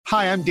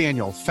Hi, I'm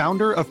Daniel,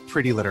 founder of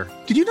Pretty Litter.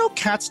 Did you know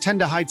cats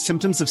tend to hide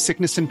symptoms of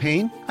sickness and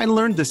pain? I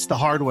learned this the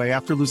hard way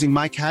after losing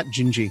my cat,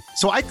 Gingy.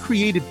 So I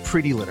created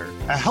Pretty Litter,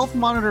 a health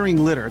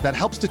monitoring litter that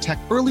helps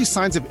detect early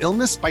signs of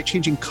illness by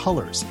changing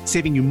colors,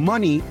 saving you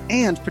money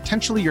and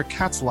potentially your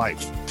cat's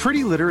life.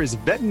 Pretty Litter is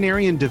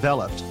veterinarian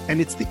developed, and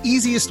it's the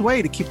easiest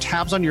way to keep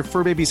tabs on your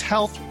fur baby's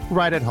health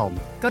right at home.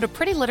 Go to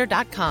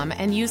prettylitter.com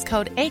and use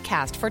code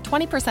ACAST for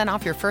 20%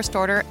 off your first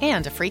order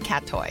and a free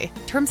cat toy.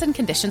 Terms and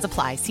conditions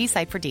apply. See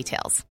site for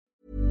details.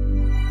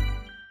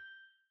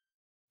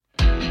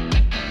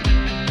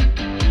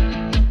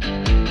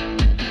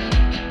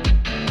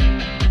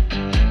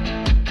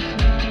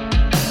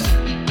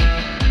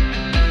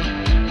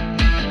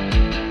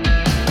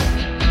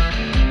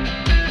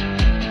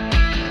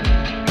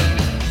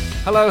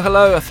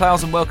 Hello,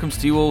 1,000 welcomes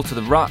to you all to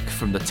The Ruck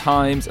from The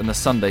Times and The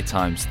Sunday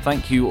Times.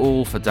 Thank you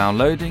all for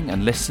downloading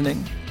and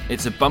listening.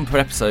 It's a bumper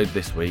episode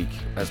this week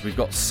as we've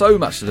got so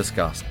much to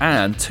discuss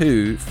and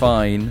two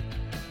fine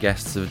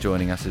guests are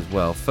joining us as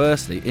well.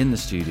 Firstly, in the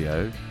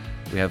studio,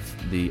 we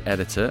have the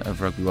editor of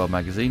Rugby World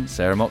magazine,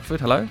 Sarah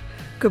Mockford. Hello.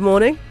 Good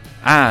morning.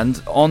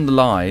 And on the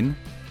line,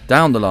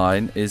 down the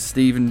line, is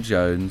Stephen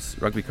Jones,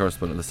 rugby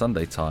correspondent of The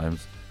Sunday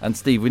Times. And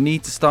Steve, we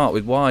need to start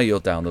with why you're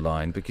down the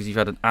line, because you've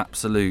had an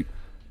absolute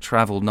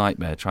travel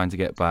nightmare trying to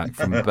get back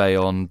from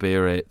Bayonne,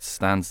 Biarritz,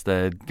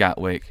 Stansted,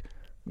 Gatwick.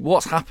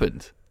 What's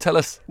happened? Tell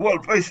us. Well,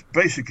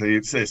 basically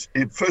it's this.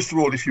 First of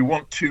all, if you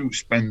want to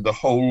spend the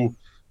whole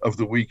of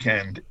the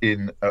weekend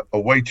in a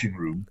waiting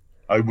room,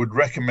 I would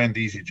recommend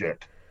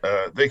EasyJet.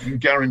 They can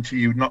guarantee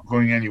you not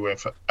going anywhere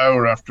for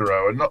hour after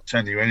hour, not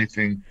telling you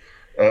anything.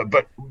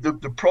 But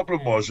the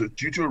problem was that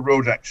due to a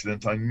road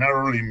accident, I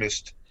narrowly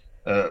missed,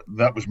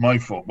 that was my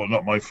fault. Well,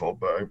 not my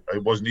fault, but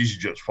it wasn't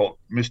EasyJet's fault.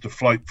 Missed a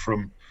flight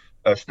from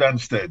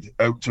Stansted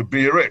out to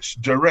Biarritz,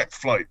 direct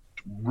flight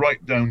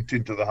right down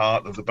into the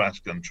heart of the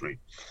Basque Country.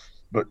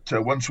 But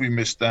once we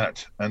missed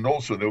that, and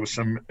also there were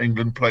some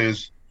England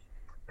players'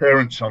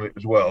 parents on it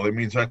as well. It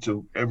means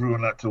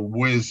everyone had to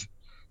whiz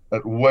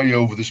at way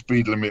over the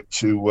speed limit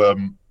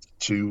to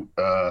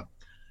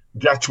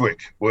Gatwick,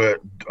 where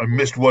I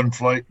missed one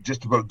flight,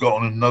 just about got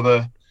on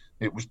another.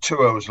 It was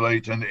 2 hours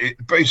late, and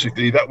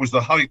that was the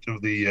height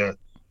of the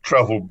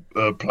travel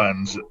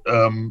plans.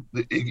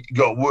 It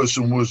got worse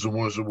and worse and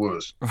worse and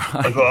worse. Right.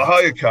 I got a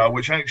hire car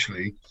which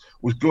actually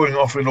was going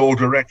off in all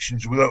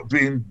directions without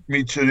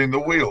me turning the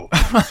wheel.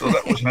 So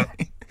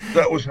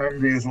that was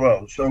handy as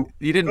well. So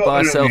you didn't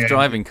buy a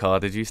self-driving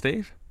car, did you,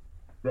 Steve?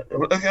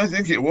 I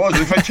think it was.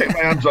 If I take my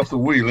hands off the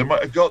wheel, it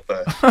might have got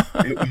there.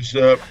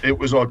 It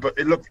was odd, but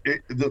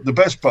the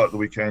best part of the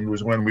weekend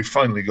was when we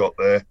finally got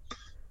there.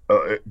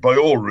 By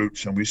all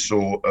routes, and we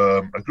saw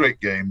a great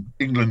game,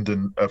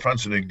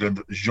 France and England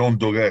at the Jean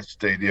Doré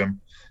Stadium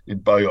in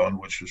Bayonne,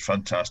 which was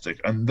fantastic.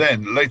 And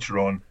then later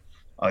on,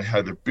 I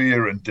had a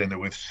beer and dinner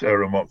with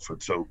Sarah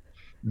Mockford. So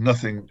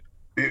nothing,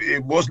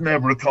 it was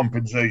never a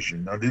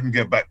compensation. I didn't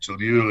get back till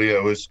the early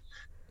hours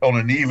on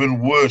an even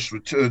worse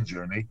return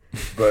journey,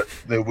 but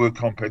there were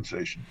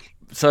compensations.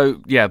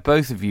 So, yeah,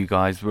 both of you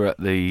guys were at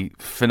the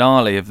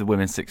finale of the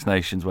Women's Six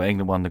Nations where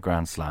England won the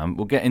Grand Slam.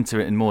 We'll get into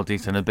it in more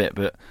detail in a bit,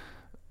 but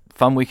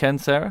fun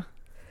weekend, Sarah?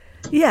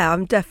 Yeah,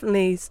 I'm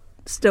definitely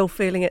still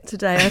feeling it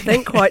today. I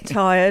think quite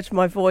tired.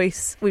 My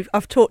voice.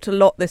 I've talked a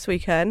lot this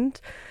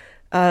weekend.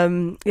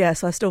 So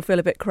I still feel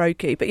a bit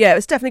croaky. But yeah, it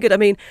was definitely good. I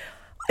mean,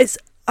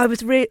 I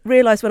was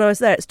realised when I was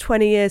there, it's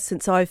 20 years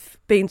since I've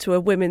been to a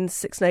Women's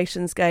Six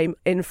Nations game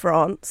in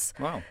France.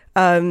 Wow.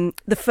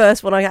 The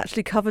first one I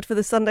actually covered for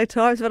the Sunday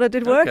Times when I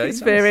did work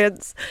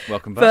experience. Nice.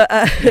 Welcome back.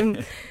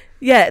 But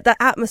the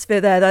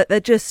atmosphere there, they're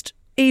just,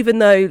 even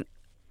though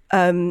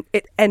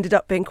it ended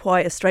up being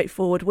quite a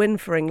straightforward win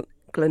for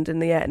England in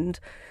the end,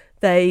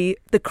 the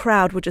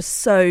crowd were just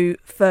so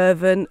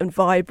fervent and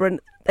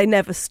vibrant. They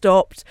never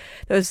stopped.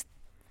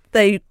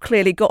 They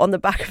clearly got on the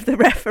back of the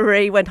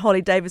referee when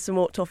Holly Davison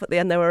walked off at the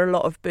end. There were a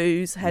lot of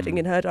boos heading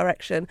in her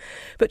direction.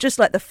 But just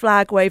like the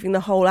flag waving, the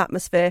whole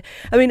atmosphere.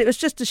 I mean, it was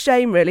just a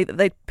shame, really, that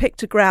they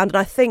picked a ground. And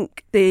I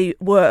think the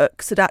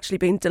works had actually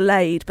been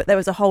delayed, but there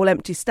was a whole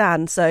empty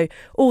stand. So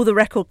all the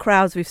record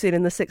crowds we've seen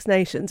in the Six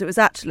Nations, it was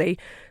actually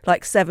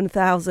like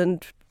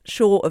 7,000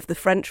 short of the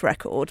French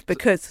record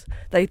because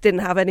they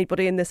didn't have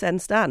anybody in this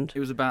end stand. It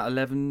was about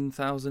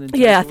 11,000 in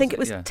total. Yeah, I think it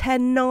was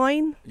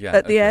 10-9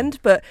 at the end.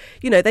 But,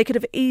 they could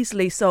have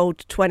easily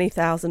sold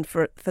 20,000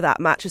 for that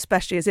match,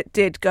 especially as it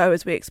did go,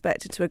 as we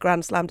expected, to a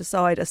Grand Slam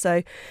decider.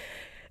 So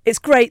it's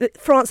great that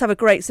France have a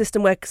great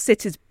system where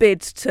cities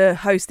bid to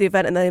host the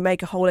event and they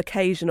make a whole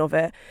occasion of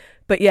it.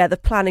 But yeah, the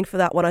planning for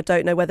that one, I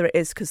don't know whether it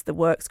is because the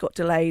works got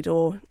delayed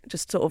or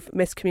just sort of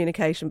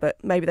miscommunication,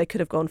 but maybe they could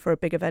have gone for a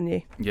bigger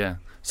venue. Yeah.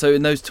 So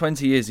in those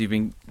 20 years you've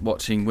been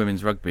watching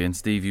women's rugby, and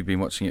Steve, you've been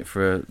watching it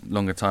for a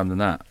longer time than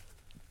that.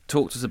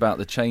 Talk to us about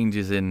the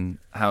changes in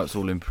how it's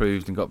all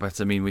improved and got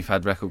better. I mean, we've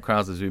had record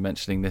crowds, as we were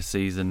mentioning, this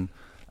season.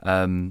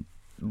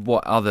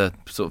 What other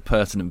sort of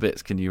pertinent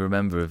bits can you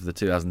remember of the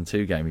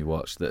 2002 game you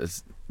watched that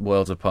is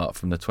worlds apart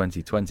from the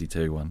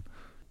 2022 one?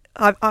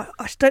 I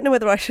don't know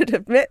whether I should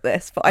admit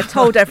this, but I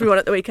told everyone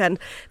at the weekend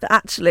that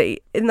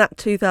actually in that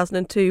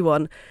 2002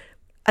 one,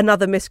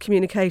 another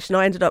miscommunication.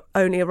 I ended up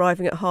only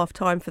arriving at half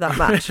time for that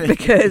match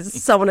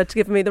because someone had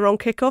given me the wrong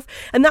kickoff.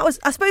 And that was,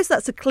 I suppose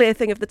that's a clear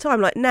thing of the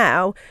time. Like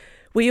now,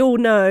 we all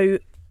know,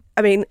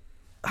 I mean,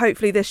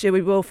 hopefully this year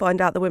we will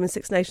find out the Women's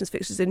Six Nations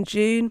fixtures in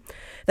June.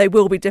 They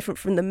will be different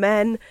from the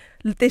men.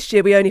 This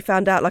year we only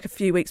found out like a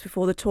few weeks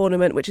before the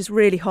tournament, which is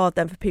really hard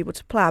then for people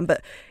to plan.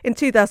 But in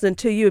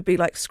 2002 you would be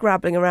like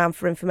scrabbling around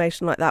for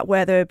information like that,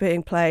 where they were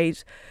being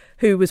played,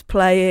 who was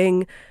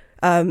playing.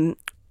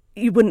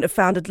 You wouldn't have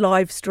found a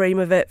live stream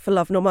of it for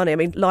love nor money. I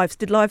mean,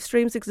 did live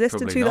streams exist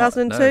Probably in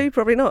 2002? not, no.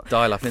 Probably not.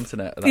 Dial-up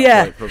internet at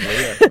that point, probably,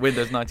 yeah.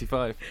 Windows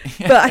 95.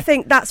 But I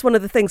think that's one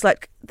of the things,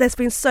 like, there's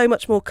been so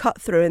much more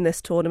cut through in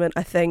this tournament,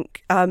 I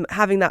think.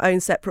 Having that own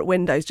separate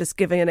windows, just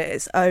giving it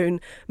its own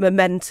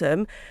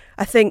momentum.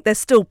 I think there's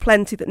still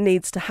plenty that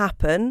needs to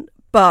happen,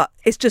 but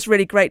it's just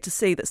really great to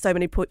see that so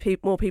many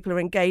more people are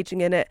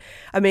engaging in it.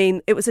 I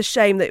mean, it was a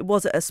shame that it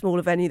was at a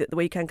smaller venue at the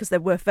weekend because there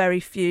were very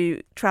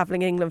few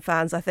travelling England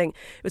fans. I think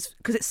it was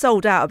because it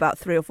sold out about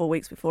 3 or 4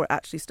 weeks before it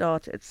actually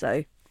started.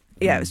 So,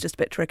 yeah, it was just a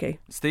bit tricky.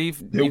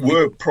 Steve? There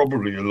were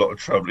probably a lot of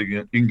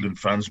travelling England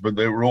fans, but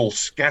they were all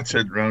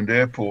scattered around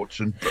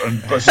airports and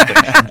bus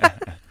stations.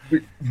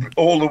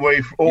 all the way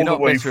from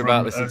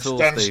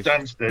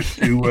Stansted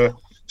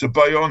to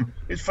Bayonne.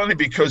 It's funny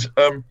because...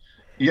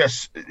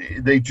 yes,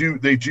 they do.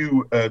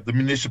 The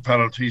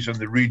municipalities and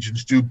the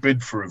regions do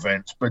bid for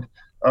events, but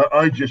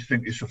I just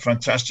think it's a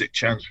fantastic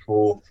chance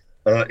for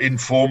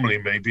informally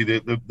maybe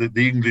the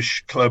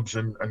English clubs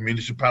and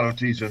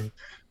municipalities and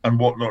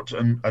whatnot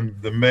and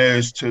the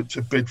mayors to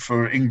bid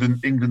for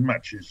England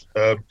matches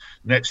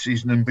next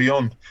season and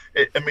beyond.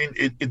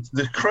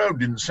 The crowd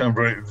didn't sound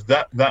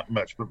that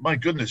much, but my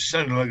goodness, it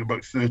sounded like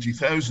about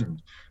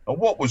 30,000. And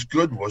what was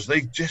good was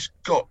they just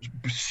got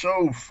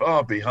so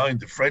far behind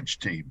the French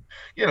team.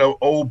 You know,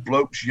 old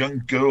blokes,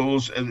 young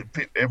girls,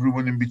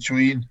 everyone in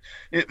between.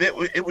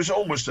 It was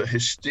almost a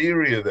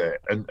hysteria there.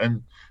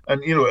 And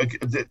you know,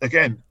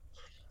 again,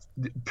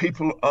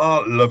 people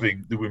are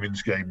loving the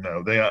women's game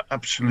now. They are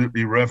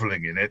absolutely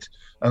reveling in it.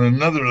 And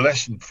another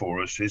lesson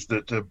for us is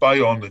that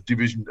Bayonne, the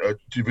Division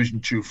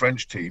 2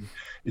 French team,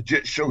 it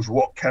just shows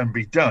what can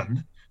be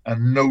done.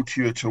 And no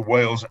tier to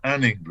Wales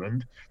and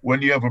England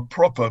when you have a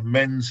proper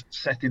men's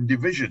second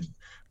division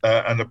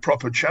and a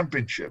proper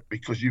championship,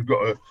 because you've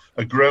got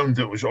a ground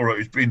that was all right,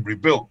 it's been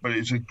rebuilt, but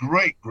it's a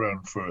great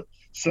ground for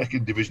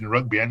second division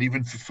rugby and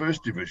even for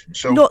first division.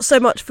 So not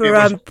so much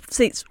for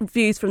seats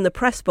views from the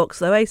press box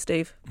though, eh,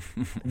 Steve?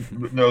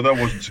 No, that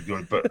wasn't so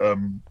good, but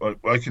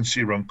I can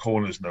see around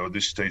corners now at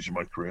this stage of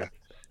my career.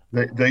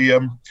 It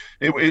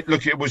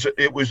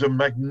was a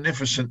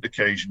magnificent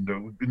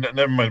occasion.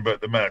 Never mind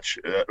about the match.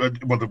 And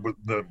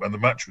the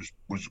match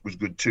was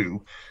good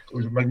too. It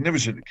was a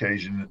magnificent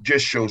occasion. It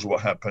just shows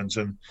what happens.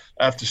 And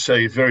I have to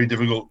say, it's very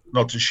difficult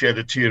not to shed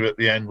a tear at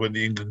the end when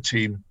the England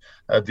team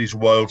had these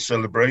wild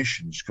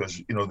celebrations, because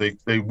you know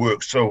they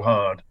worked so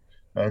hard.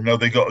 And now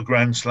they got a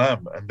Grand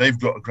Slam, and they've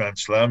got a Grand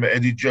Slam.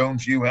 Eddie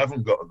Jones, you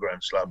haven't got a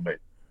Grand Slam, mate.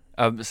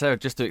 Sarah,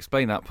 just to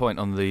explain that point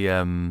on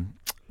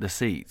the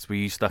seats, were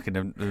you stuck in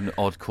an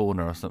odd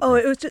corner or something? Oh,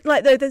 it was just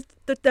like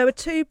there were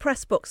 2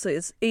 press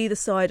boxes either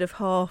side of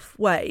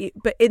halfway,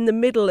 but in the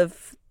middle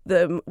of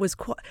them was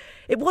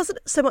it wasn't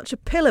so much a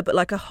pillar but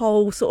like a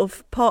whole sort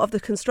of part of the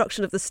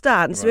construction of the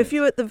stand. So if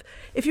you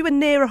were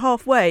nearer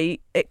halfway,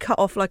 it cut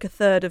off like a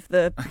third of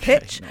the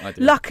pitch. No,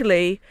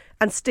 luckily,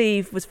 and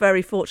Steve was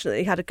very fortunate that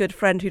he had a good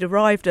friend who'd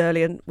arrived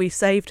early and we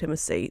saved him a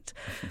seat.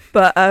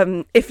 But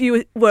if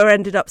you were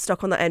ended up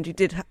stuck on that end,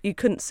 you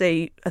couldn't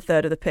see a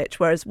third of the pitch,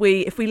 whereas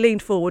if we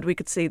leaned forward we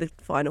could see the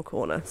final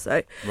corner.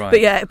 So but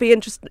yeah, it'd be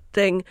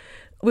interesting.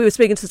 We were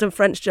speaking to some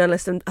French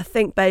journalists, and I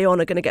think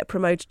Bayonne are going to get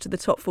promoted to the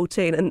top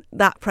 14, and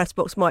that press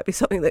box might be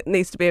something that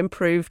needs to be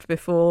improved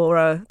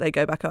before they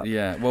go back up.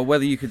 Yeah, well,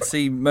 whether you could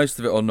see most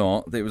of it or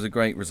not, it was a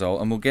great result,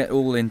 and we'll get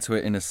all into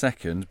it in a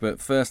second. But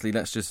firstly,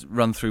 let's just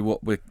run through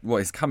what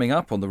is coming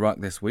up on the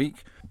Ruck this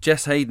week.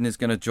 Jess Hayden is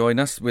going to join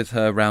us with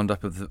her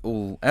roundup of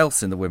all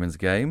else in the women's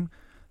game.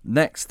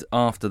 Next,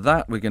 after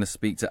that, we're going to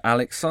speak to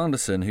Alex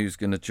Sanderson, who's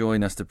going to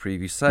join us to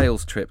preview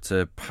Sale's trip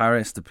to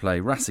Paris to play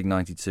Racing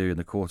 92 in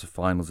the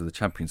quarter-finals of the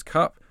Champions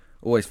Cup.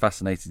 Always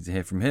fascinating to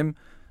hear from him.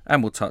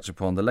 And we'll touch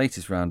upon the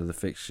latest round of the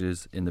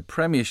fixtures in the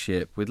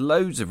Premiership with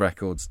loads of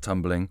records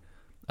tumbling.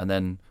 And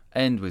then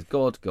end with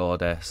God,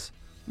 Goddess,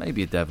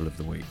 maybe a Devil of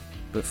the Week.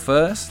 But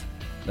first,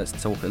 let's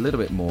talk a little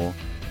bit more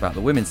about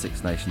the Women's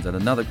Six Nations and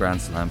another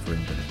Grand Slam for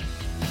England.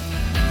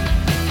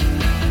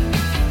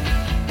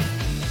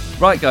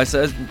 Right, guys,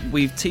 so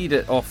we've teed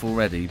it off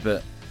already,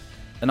 but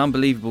an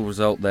unbelievable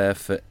result there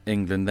for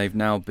England. They've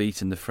now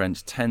beaten the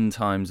French 10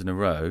 times in a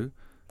row,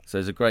 so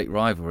there's a great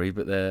rivalry,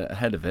 but they're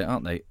ahead of it,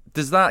 aren't they?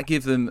 Does that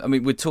give them... I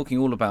mean, we're talking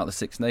all about the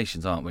Six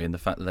Nations, aren't we, and the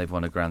fact that they've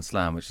won a Grand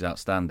Slam, which is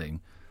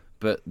outstanding,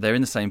 but they're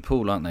in the same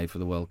pool, aren't they, for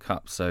the World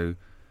Cup? So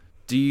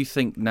do you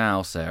think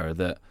now, Sarah,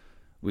 that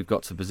we've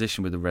got to the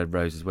position with the Red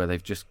Roses where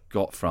they've just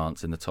got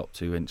France in the top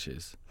 2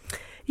 inches?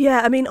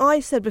 Yeah, I mean,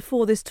 I said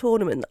before this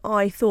tournament,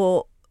 I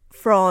thought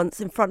France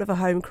in front of a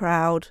home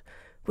crowd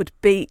would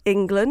beat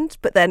England,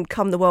 but then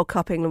come the World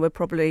Cup, England would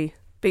probably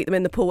beat them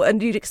in the pool.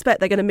 And you'd expect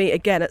they're going to meet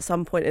again at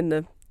some point in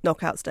the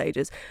knockout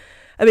stages.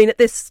 I mean, at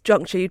this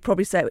juncture, you'd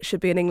probably say it should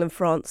be an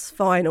England-France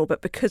final,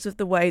 but because of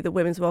the way the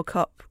Women's World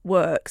Cup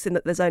works, in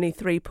that there's only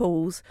 3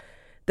 pools,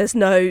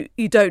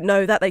 you don't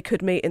know that they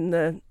could meet in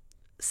the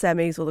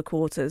semis or the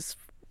quarters,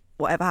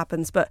 whatever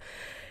happens. But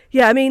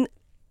yeah, I mean,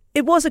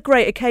 it was a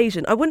great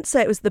occasion. I wouldn't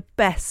say it was the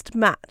best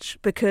match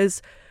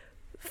because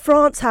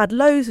France had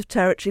loads of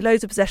territory,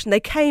 loads of possession. They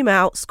came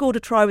out, scored a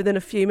try within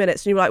a few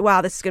minutes, and you were like,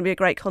 wow, this is going to be a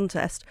great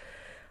contest.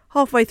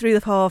 Halfway through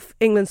the half,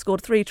 England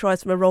scored 3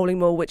 tries from a rolling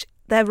maul, which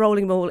their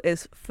rolling maul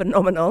is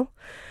phenomenal.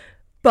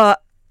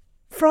 But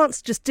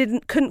France just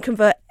couldn't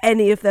convert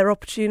any of their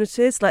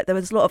opportunities. Like, there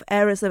was a lot of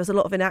errors, there was a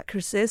lot of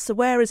inaccuracies. So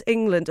whereas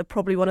England are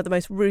probably one of the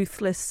most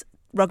ruthless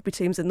rugby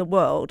teams in the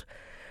world,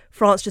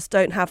 France just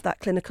don't have that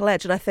clinical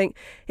edge. And I think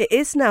it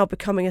is now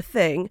becoming a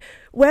thing.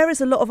 Whereas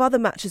a lot of other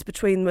matches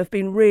between them have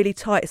been really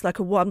tight, it's like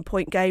a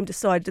 1-point game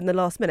decided in the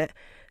last minute.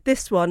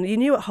 This one, you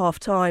knew at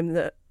half-time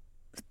that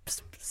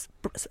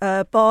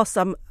bar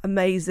some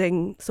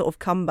amazing sort of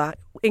comeback,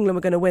 England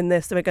were going to win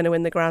this, they were going to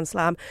win the Grand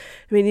Slam.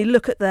 I mean, you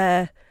look at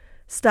their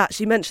stats,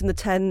 you mentioned the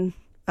 10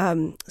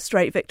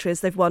 straight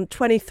victories. They've won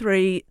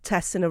 23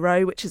 tests in a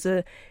row, which is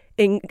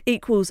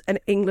equals an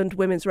England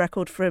women's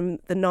record from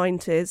the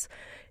 90s.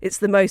 It's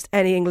the most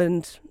any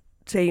England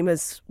team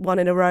has won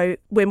in a row.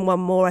 Win one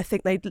more, I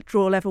think they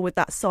draw level with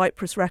that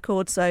Cyprus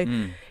record. So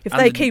if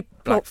they keep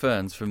Black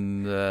Ferns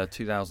from the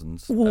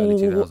 2000s,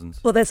 early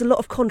 2000s. Well, there's a lot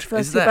of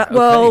controversy about. Okay,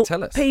 well,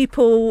 tell us.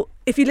 People,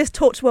 if you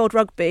talk to World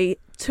Rugby,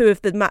 2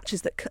 of the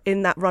matches that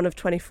in that run of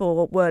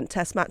 24 weren't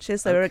test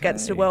matches. They were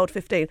against a World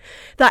 15.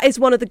 That is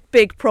one of the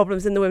big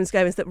problems in the women's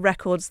game, is that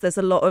records, there's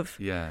a lot of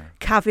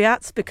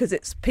caveats because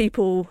it's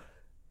people,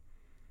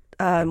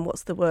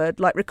 what's the word,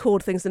 like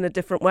record things in a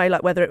different way,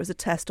 like whether it was a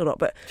test or not.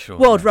 But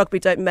World Rugby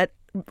don't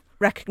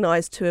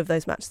recognise 2 of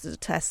those matches as a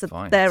test. So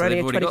they're so only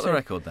they've already 22. got the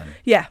record then?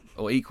 Yeah.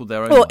 Or equalled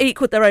their own? Or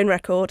equalled their own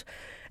record.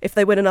 If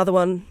they win another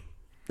one,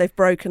 they've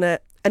broken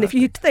it. And if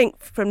you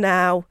think from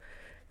now,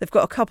 they've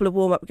got a couple of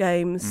warm-up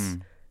games,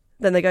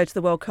 then they go to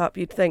the World Cup,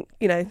 you'd think,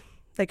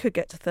 they could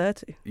get to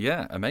 30.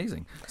 Yeah,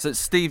 amazing. So,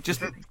 Steve,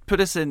 just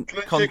put us in...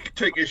 Can I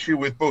take issue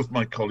with both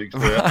my colleagues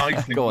there?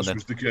 I think this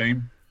was the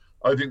game.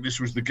 I think this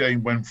was the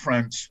game when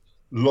France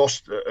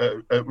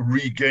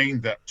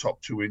regained that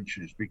top 2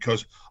 inches,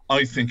 because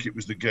I think it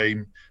was the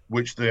game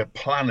which their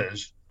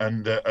planners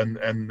and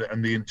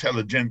the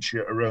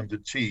intelligentsia around the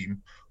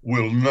team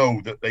will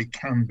know that they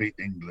can beat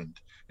England.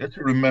 You have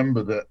to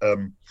remember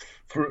that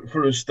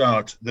for a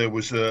start, there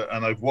was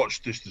and I've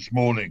watched this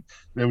morning,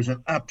 there was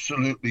an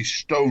absolutely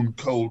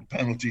stone-cold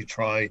penalty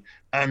try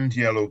and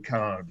yellow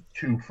card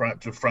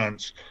to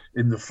France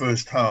in the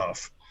first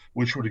half,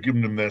 which would have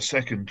given them their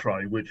second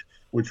try,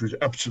 which was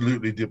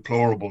absolutely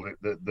deplorable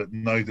that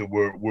neither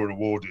were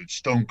awarded,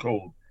 stone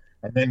cold.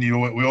 And then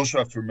we also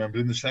have to remember,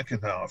 in the second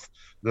half,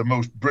 the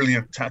most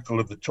brilliant tackle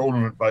of the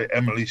tournament by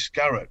Emily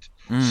Scarrett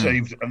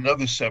saved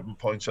another 7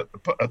 points at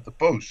the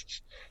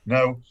posts.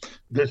 Now,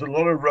 there's a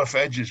lot of rough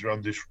edges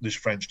around this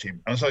French team.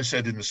 As I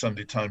said in the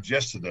Sunday Times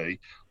yesterday,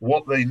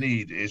 what they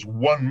need is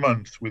 1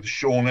 month with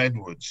Sean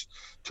Edwards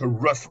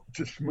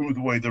to smooth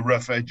away the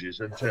rough edges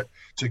and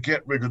to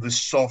get rid of the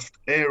soft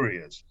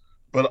areas.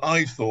 But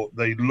I thought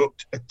they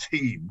looked a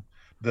team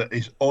that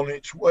is on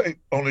its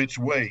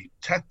way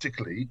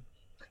tactically.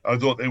 I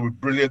thought they were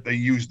brilliant. They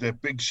used their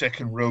big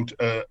second row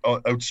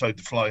outside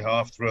the fly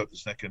half throughout the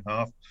second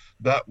half.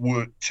 That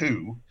worked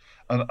too.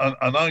 And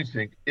I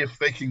think if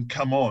they can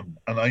come on,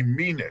 and I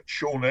mean it,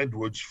 Sean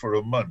Edwards for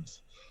a month,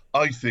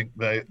 I think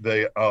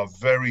they are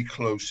very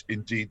close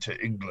indeed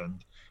to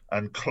England,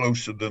 and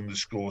closer than the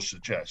score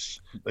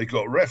suggests. They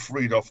got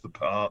refereed off the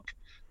park,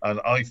 and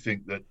I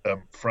think that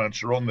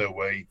France are on their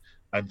way.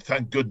 And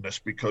thank goodness,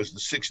 because the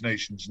Six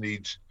Nations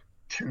needs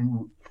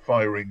 2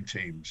 firing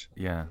teams.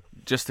 Yeah.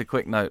 Just a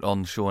quick note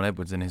on Sean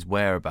Edwards and his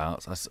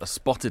whereabouts. I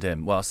spotted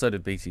him. Well, so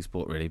did BT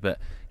Sport, really, but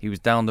he was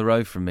down the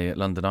road from me at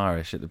London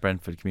Irish at the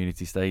Brentford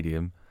Community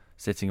Stadium,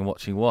 sitting and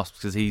watching Wasps,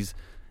 because he's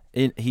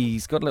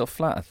got a little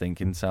flat, I think,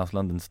 in South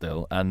London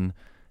still, and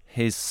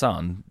his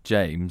son,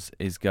 James,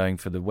 is going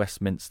for the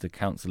Westminster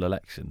Council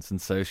elections.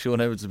 And so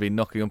Sean Edwards has been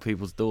knocking on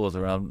people's doors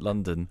around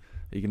London.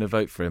 Are you going to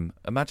vote for him?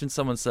 Imagine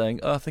someone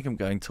saying, I think I'm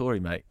going Tory,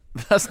 mate.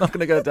 That's not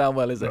going to go down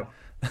well, is it?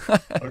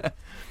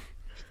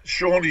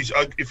 Sean,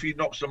 if he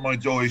knocks on my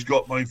door, he's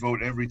got my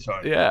vote every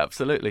time. Yeah,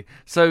 absolutely.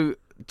 So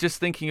just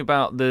thinking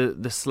about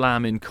the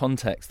slam in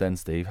context then,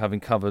 Steve, having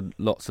covered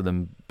lots of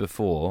them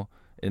before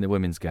in the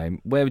women's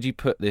game, where would you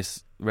put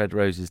this Red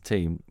Roses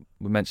team?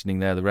 We're mentioning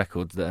there the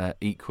records that are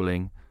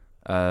equalling.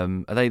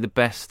 Are they the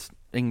best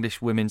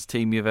English women's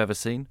team you've ever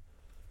seen?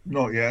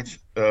 Not yet.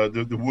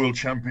 The world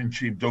champion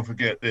team, don't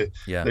forget, they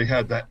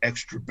had that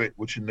extra bit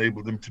which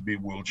enabled them to be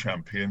world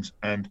champions.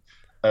 And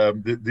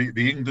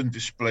the England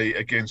display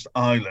against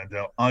Ireland.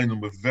 Now,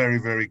 Ireland were very,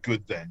 very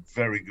good then,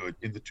 very good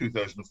in the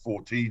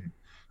 2014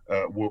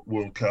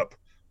 World Cup.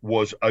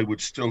 was, I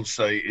would still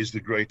say, is the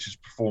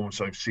greatest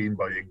performance I've seen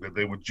by England.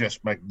 They were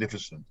just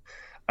magnificent.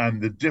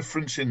 And the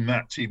difference in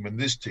that team and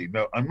this team,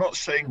 now, I'm not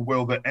saying,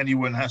 Will, that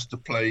anyone has to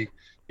play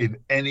in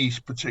any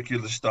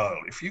particular style.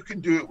 If you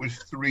can do it with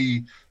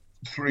three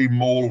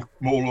maul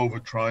over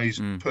tries,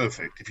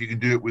 perfect. If you can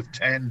do it with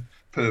 10,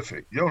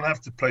 perfect. You don't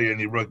have to play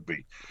any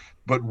rugby.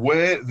 But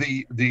where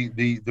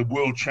the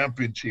world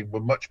champion team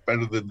were much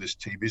better than this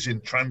team is in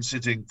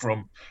transiting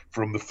from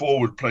the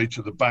forward play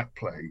to the back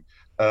play.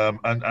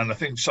 And I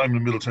think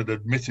Simon Middleton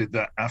admitted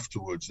that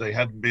afterwards. They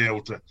hadn't been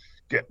able to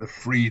get the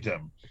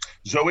freedom.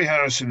 Zoe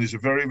Harrison is a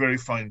very, very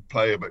fine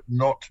player, but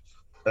not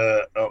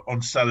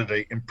on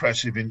Saturday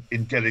impressive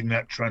in getting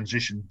that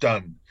transition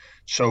done.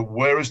 So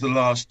whereas the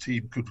last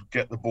team could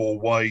get the ball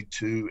wide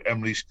to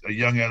a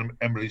young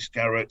Emily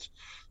Scarrett,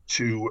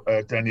 to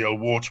Danielle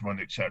Waterman,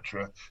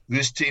 etc.,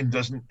 this team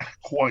doesn't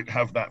quite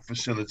have that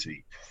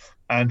facility.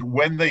 And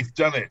when they've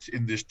done it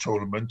in this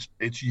tournament,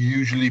 it's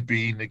usually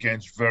been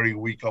against very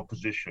weak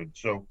opposition.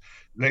 So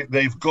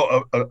they've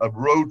got a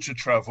road to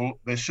travel.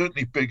 They're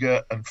certainly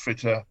bigger and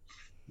fitter.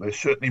 They're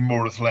certainly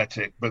more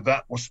athletic, but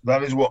that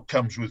is what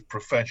comes with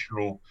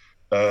professional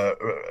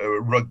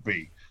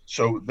rugby.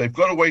 So they've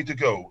got a way to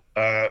go.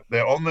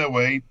 They're on their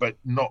way, but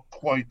not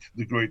quite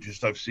the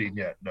greatest I've seen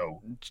yet,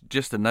 no.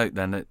 Just a note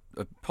then, that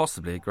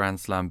possibly a Grand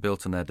Slam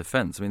built on their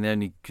defence. I mean, they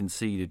only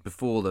conceded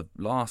before the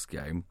last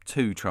game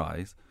 2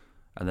 tries,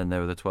 and then there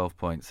were the 12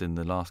 points in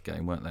the last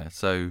game, weren't there?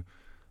 So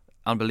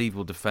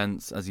unbelievable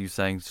defence, as you're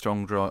saying,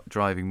 strong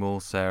driving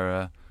more,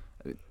 Sarah.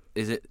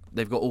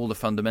 They've got all the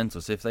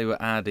fundamentals. So if they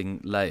were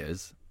adding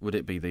layers, would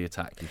it be the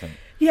attack, you think?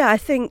 Yeah, I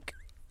think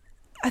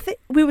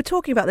we were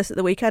talking about this at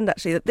the weekend,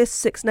 actually, that this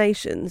Six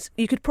Nations,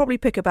 you could probably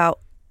pick about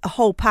a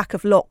whole pack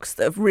of locks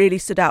that have really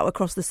stood out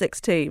across the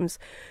 6 teams.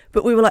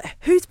 But we were like,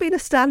 who's been a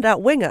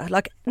standout winger?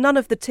 Like, none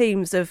of the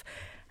teams have,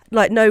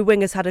 like, no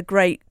wingers had a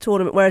great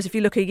tournament. Whereas if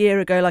you look a year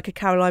ago, like a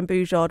Caroline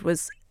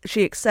Boujard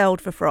she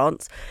excelled for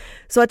France.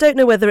 So I don't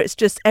know whether it's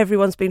just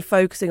everyone's been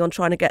focusing on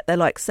trying to get their,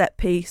 like, set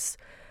piece,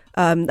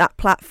 that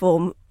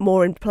platform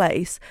more in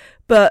place.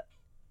 But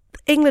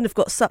England have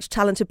got such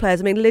talented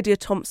players. I mean, Lydia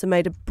Thompson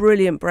made a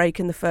brilliant break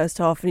in the first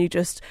half, and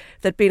if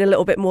there'd been a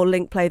little bit more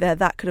link play there,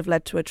 that could have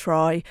led to a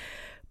try.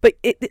 But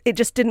it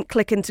just didn't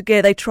click into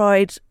gear. They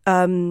tried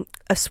a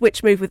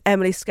switch move with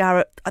Emily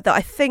Scarrett that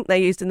I think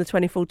they used in the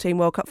 2014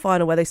 World Cup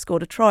final, where they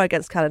scored a try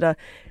against Canada.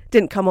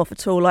 Didn't come off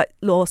at all. Like,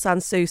 Laura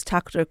Sansus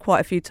tackled her quite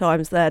a few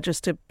times there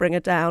just to bring her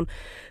down.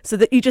 So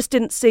that you just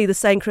didn't see the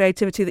same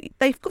creativity. That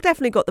they've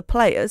definitely got the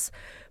players,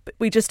 but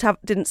we just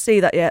didn't see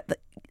that yet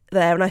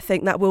there. And I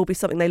think that will be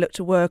something they look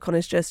to work on,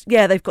 is just,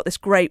 they've got this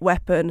great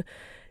weapon.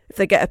 If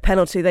they get a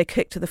penalty, they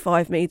kick to the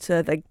 5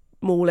 metre, they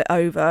maul it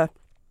over.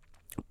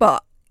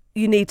 But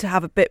you need to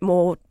have a bit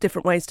more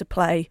different ways to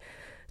play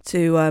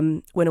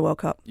to win a World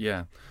Cup.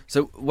 Yeah.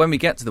 So when we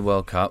get to the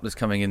World Cup that's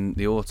coming in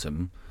the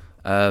autumn,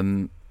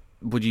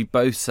 would you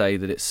both say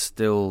that it's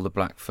still the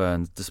Black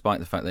Ferns, despite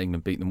the fact that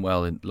England beat them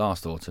well in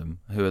last autumn,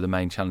 who are the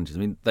main challengers? I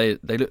mean, they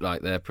look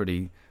like they're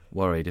pretty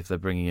worried if they're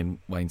bringing in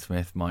Wayne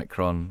Smith, Mike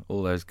Cron,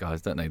 all those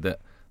guys, don't they?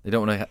 That they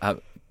don't want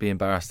to be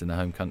embarrassed in their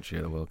home country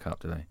at the World Cup,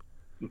 do they?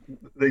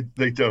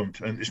 They don't,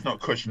 and it's not a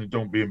question of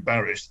don't be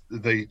embarrassed.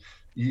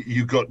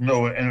 You got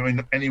no,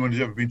 and anyone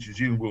who's ever been to New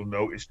Zealand will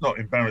know it's not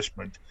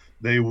embarrassment.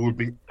 They will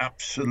be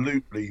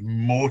absolutely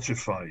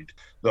mortified.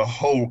 The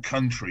whole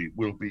country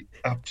will be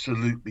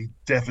absolutely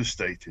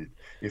devastated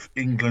if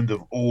England,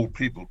 of all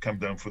people, come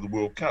down for the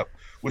World Cup,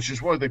 which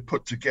is why they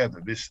put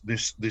together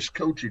this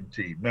coaching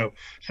team. Now,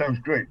 sounds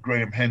great.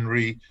 Graham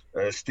Henry,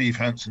 Steve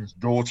Hanson's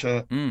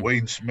daughter,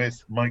 Wayne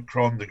Smith, Mike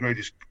Cron, the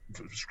greatest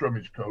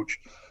scrummage coach.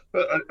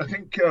 But I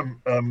think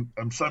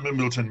Simon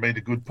Middleton made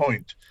a good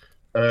point.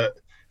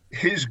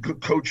 His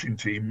coaching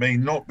team may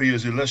not be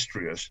as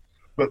illustrious,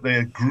 but they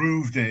are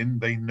grooved in.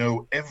 They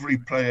know every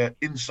player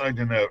inside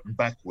and out and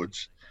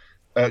backwards.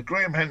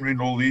 Graham Henry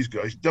and all these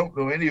guys don't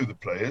know any of the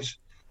players.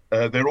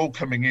 They're all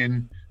coming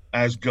in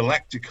as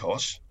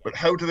Galacticos, but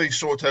how do they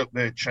sort out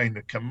their chain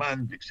of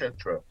command,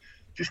 etc.?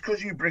 Just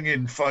because you bring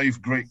in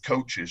 5 great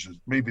coaches,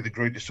 maybe the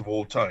greatest of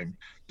all time,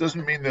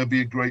 doesn't mean there'll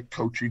be a great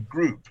coaching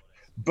group.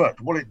 But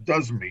what it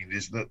does mean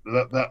is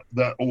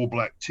that All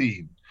Black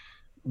team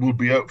will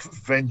be out for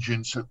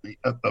vengeance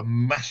at the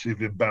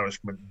massive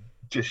embarrassment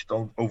dished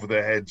over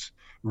their heads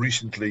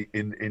recently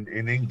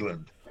in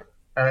England.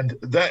 And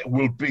that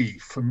will be,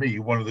 for me,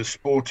 one of the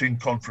sporting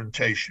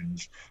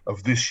confrontations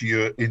of this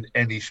year in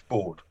any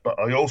sport. But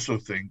I also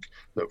think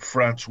that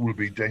France will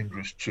be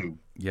dangerous too.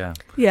 Yeah,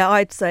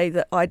 I'd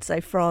say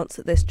France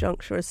at this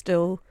juncture are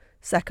still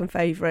second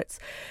favourites.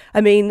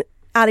 I mean,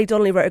 Ali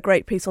Donnelly wrote a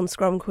great piece on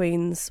Scrum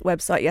Queen's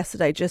website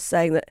yesterday, just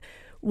saying that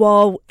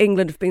while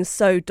England have been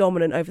so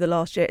dominant over the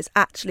last year, it's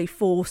actually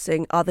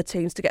forcing other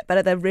teams to get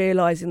better. They're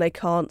realising they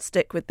can't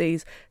stick with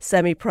these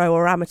semi-pro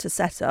or amateur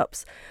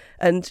setups.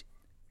 And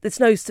it's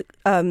no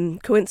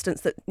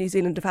coincidence that New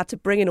Zealand have had to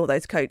bring in all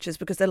those coaches,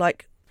 because they're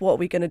like, what are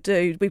we going to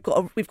do? We've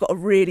got to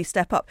really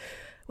step up.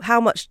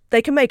 How much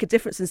they can make a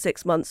difference in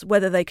 6 months,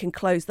 whether they can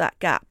close that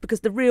gap.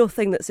 Because the real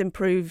thing that's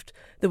improved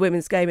the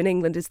women's game in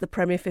England is the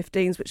Premier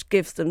 15s, which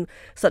gives them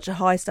such a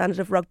high standard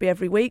of rugby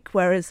every week,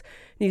 whereas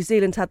New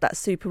Zealand had that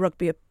Super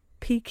Rugby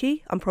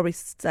peaky, I'm probably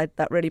said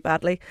that really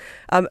badly,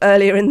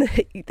 earlier in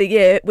the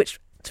year, which,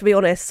 to be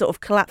honest, sort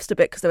of collapsed a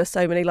bit because there were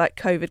so many like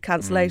COVID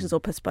cancellations or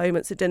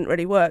postponements. It didn't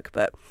really work.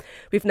 But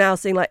we've now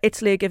seen like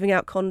Italy are giving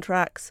out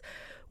contracts.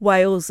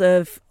 Wales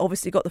have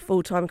obviously got the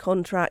full-time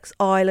contracts.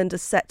 Ireland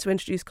is set to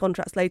introduce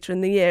contracts later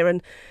in the year.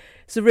 And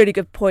it's a really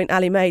good point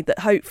Ali made that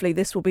hopefully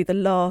this will be the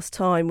last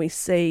time we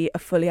see a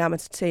fully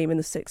amateur team in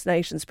the Six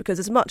Nations, because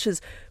as much as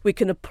we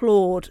can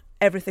applaud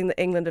everything that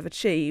England have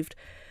achieved,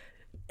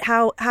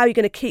 how are you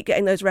going to keep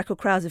getting those record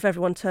crowds if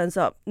everyone turns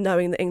up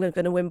knowing that England are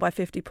going to win by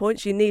 50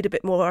 points? You need a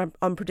bit more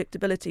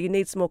unpredictability. You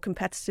need some more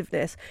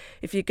competitiveness.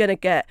 If you're going to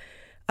get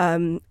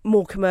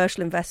more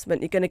commercial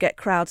investment, you're going to get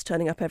crowds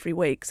turning up every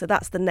week. So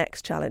that's the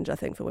next challenge, I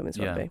think, for women's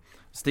rugby.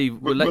 Steve,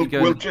 we'll let you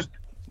go. Well, just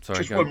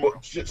one more.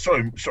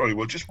 Sorry.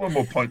 Well, just one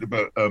more point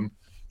about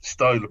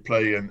style of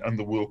play and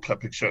the World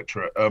Cup,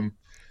 etc.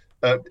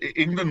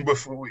 England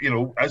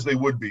were, as they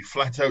would be,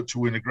 flat out to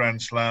win a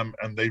Grand Slam,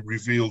 and they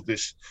revealed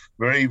this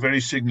very, very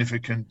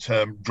significant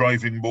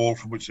driving ball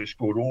from which they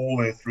scored all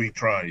their 3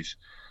 tries.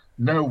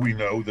 Now we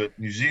know that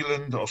New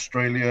Zealand,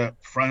 Australia,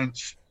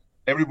 France,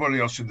 everybody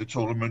else in the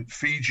tournament,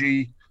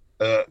 Fiji,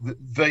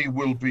 they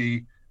will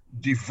be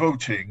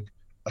devoting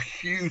a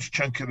huge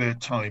chunk of their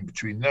time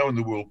between now and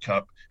the World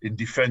Cup in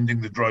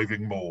defending the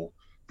driving maul,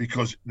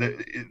 because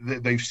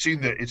they've seen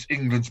that it's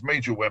England's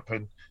major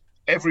weapon.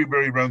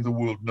 Everybody around the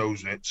world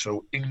knows it,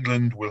 so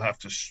England will have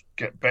to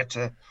get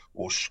better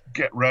or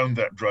get round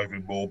that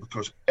driving ball,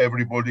 because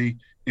everybody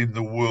in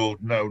the world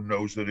now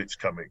knows that it's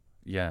coming.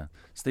 Yeah.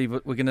 Steve,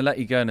 we're going to let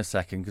you go in a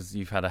second because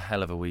you've had a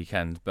hell of a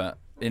weekend, but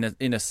in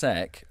a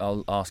sec,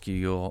 I'll ask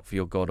you for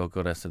your God or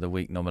Goddess of the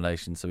Week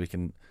nomination so we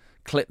can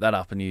clip that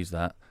up and use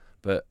that.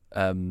 But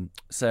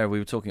Sarah, we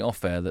were talking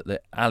off air that the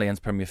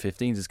Allianz Premier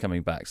 15s is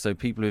coming back, so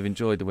people who've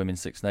enjoyed the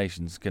Women's Six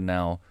Nations can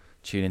now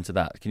tune into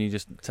that. Can you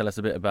just tell us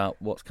a bit about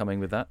what's coming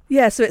with that?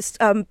 Yeah, so it's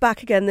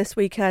back again this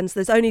weekend. So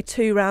there's only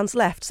 2 rounds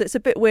left, so it's a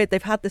bit weird.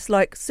 They've had this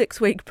like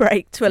 6-week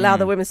break to allow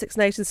the Women's Six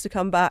Nations to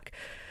come back,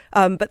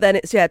 but then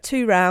it's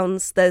 2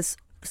 rounds. There's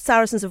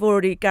Saracens have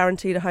already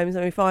guaranteed a home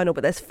semi-final,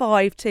 but there's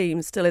 5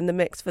 teams still in the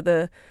mix for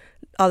the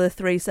other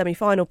 3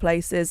 semi-final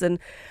places, and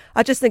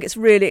I just think it's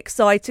really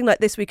exciting. Like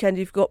this weekend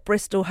you've got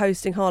Bristol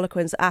hosting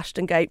Harlequins at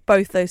Ashton Gate.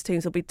 Both those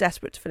teams will be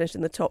desperate to finish in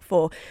the top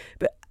 4,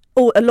 but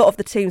a lot of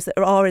the teams that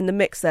are in the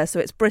mix there, so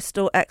it's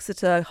Bristol,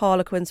 Exeter,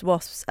 Harlequins,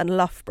 Wasps and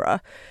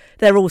Loughborough,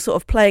 they're all sort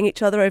of playing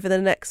each other over the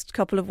next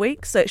couple of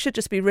weeks, so it should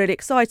just be really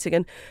exciting,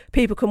 and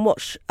people can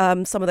watch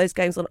some of those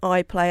games on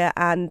iPlayer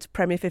and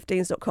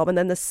Premier15s.com, and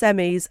then the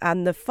semis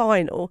and the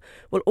final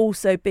will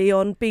also be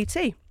on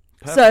BT.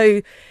 Perfect.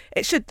 So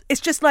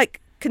it's just like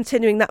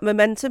continuing that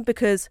momentum,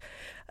 because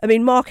I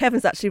mean Mark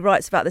Evans actually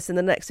writes about this in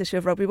the next issue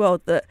of Rugby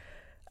World, that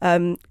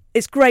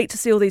it's great to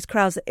see all these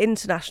crowds at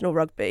international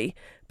rugby,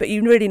 but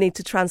you really need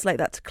to translate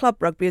that to club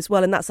rugby as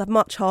well, and that's a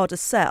much harder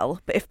sell.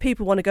 But if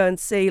people want to go and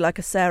see like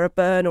a Sarah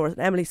Byrne or an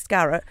Emily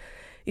Scarrett,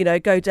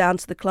 go down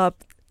to the club,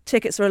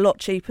 tickets are a lot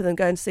cheaper than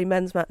going to see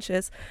men's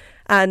matches,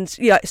 and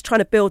it's trying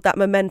to build that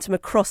momentum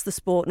across the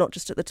sport, not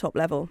just at the top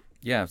level.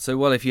 Yeah, so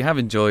well, if you have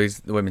enjoyed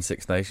the Women's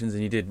Six Nations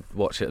and you did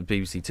watch it at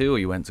BBC Two, or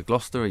you went to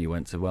Gloucester, or you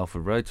went to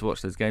Welford Road to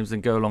watch those games,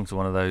 then go along to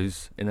one of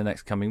those in the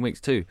next coming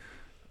weeks too.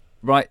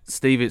 Right,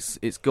 Steve,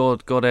 it's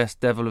God, Goddess,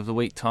 Devil of the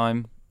Week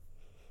time.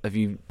 Have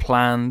you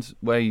planned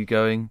where are you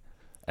going?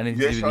 Anything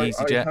to do with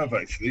EasyJet? Yes, I have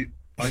actually.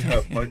 I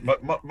have.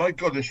 My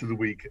Goddess of the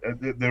Week,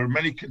 there are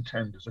many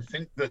contenders. I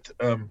think that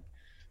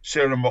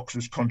Sarah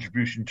Mox's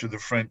contribution to the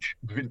French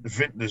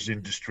vintners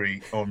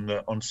industry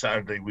on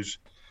Saturday was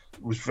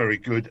very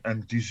good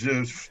and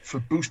deserves, for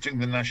boosting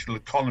the national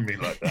economy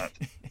like that,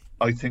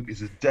 I think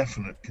is a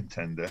definite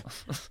contender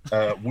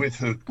with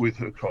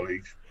her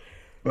colleagues.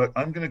 But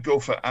I'm going to go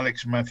for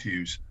Alex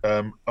Matthews.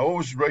 I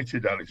always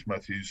rated Alex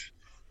Matthews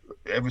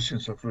ever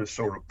since I first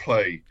saw her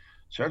play.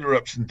 She had her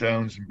ups and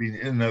downs and been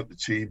in and out of the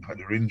team, had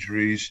her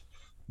injuries.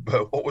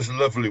 But what was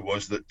lovely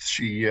was that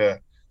she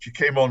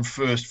came on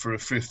first for her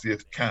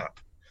 50th cap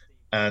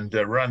and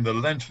ran the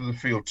length of the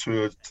field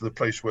to the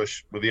place where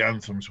the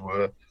anthems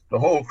were. The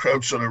whole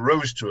crowd sort of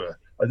rose to her.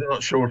 I'm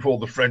not sure if all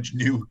the French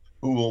knew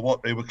who or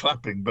what they were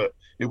clapping, but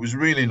it was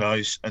really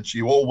nice, and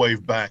she all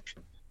waved back.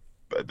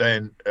 But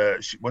then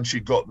when she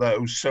got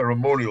those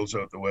ceremonials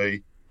out the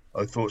way,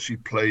 I thought she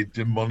played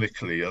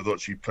demonically. I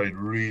thought she played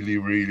really,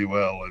 really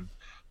well and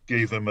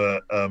gave them a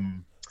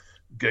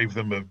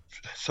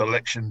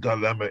selection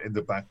dilemma in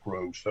the back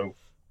row. So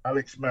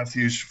Alex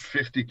Matthews,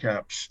 50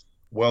 caps,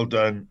 well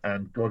done,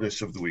 and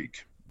Goddess of the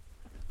Week.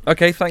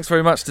 Okay, thanks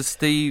very much to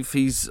Steve.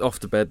 He's off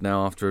to bed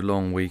now after a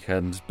long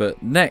weekend.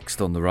 But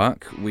next on the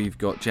Ruck, we've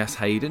got Jess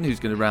Hayden,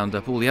 who's going to round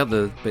up all the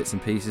other bits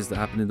and pieces that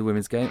happened in the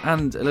women's game,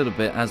 and a little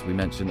bit, as we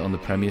mentioned, on the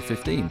Premier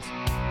 15s.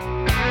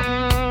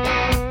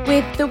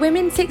 With the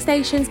Women's Six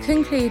Nations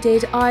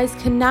concluded, eyes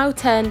can now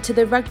turn to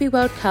the Rugby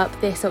World Cup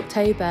this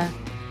October.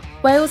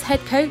 Wales head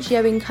coach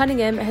Owen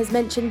Cunningham has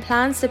mentioned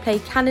plans to play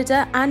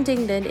Canada and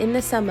England in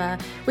the summer,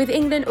 with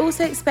England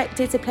also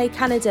expected to play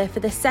Canada for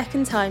the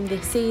second time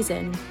this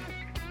season.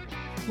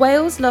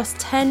 Wales lost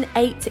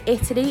 10-8 to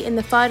Italy in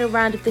the final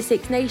round of the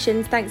Six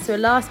Nations thanks to a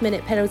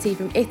last-minute penalty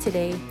from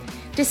Italy.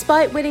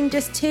 Despite winning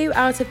just 2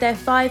 out of their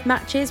 5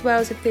 matches,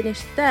 Wales have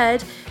finished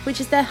third,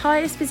 which is their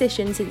highest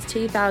position since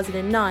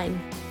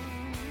 2009.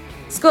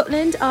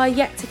 Scotland are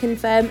yet to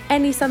confirm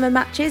any summer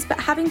matches, but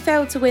having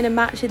failed to win a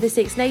match in the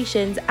Six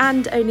Nations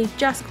and only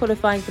just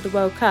qualifying for the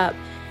World Cup,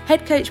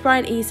 head coach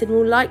Brian Easton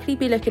will likely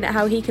be looking at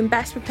how he can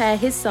best prepare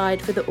his side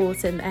for the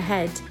autumn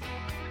ahead.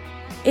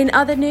 In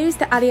other news,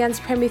 the Allianz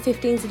Premier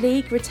 15s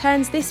League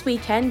returns this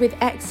weekend with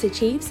Exeter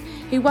Chiefs,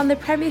 who won the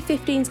Premier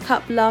 15s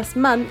Cup last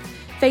month,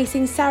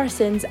 facing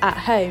Saracens at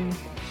home.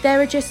 There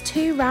are just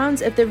 2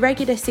 rounds of the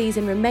regular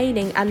season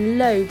remaining and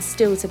loads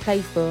still to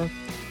play for.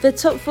 The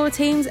top 4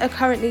 teams are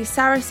currently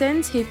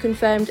Saracens, who've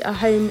confirmed a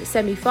home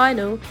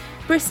semi-final,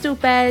 Bristol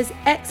Bears,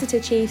 Exeter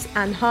Chiefs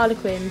and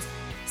Harlequins.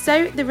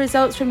 So the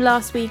results from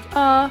last week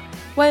are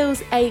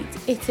Wales 8,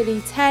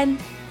 Italy 10,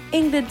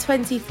 England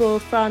 24,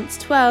 France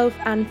 12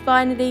 and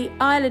finally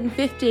Ireland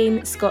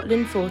 15,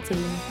 Scotland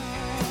 14.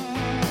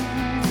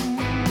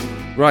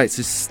 Right,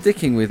 so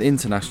sticking with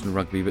international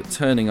rugby but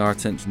turning our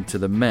attention to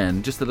the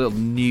men, just a little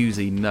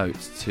newsy note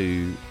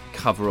to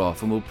cover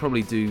off, and we'll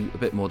probably do a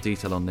bit more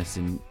detail on this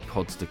in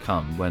pods to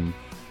come when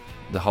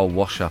the whole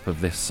wash-up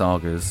of this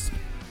saga's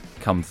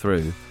come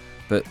through.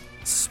 But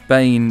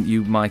Spain,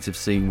 you might have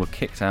seen, were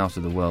kicked out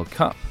of the World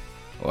Cup,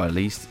 or at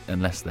least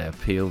unless they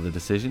appeal the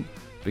decision,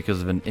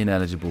 because of an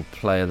ineligible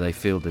player they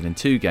fielded in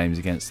 2 games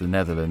against the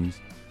Netherlands,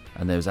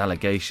 and there was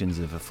allegations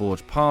of a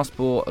forged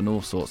passport and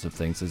all sorts of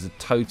things. There's a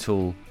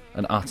total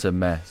and utter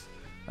mess.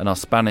 And our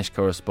Spanish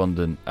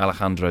correspondent,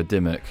 Alejandro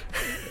Dimmock,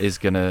 is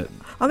going to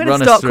I'm going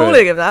to start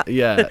calling him that.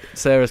 Yeah,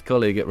 Sarah's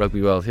colleague at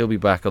Rugby World. He'll be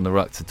back on the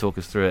ruck to talk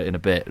us through it in a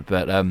bit.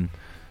 But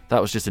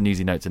that was just a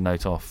newsy note to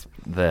note off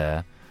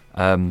there.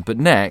 But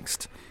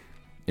next,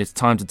 it's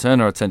time to turn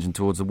our attention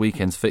towards the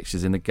weekend's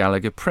fixtures in the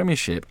Gallagher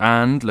Premiership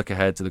and look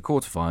ahead to the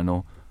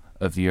quarter-final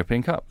of the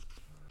European Cup.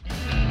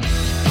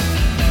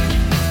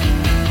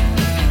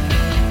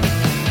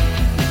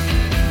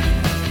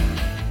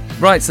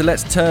 Right, so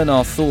let's turn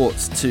our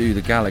thoughts to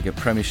the Gallagher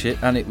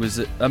Premiership, and it was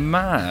a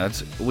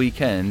mad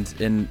weekend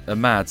in a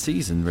mad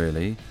season,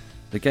 really.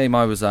 The game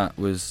I was at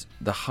was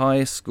the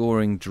highest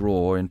scoring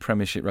draw in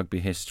Premiership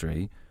rugby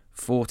history,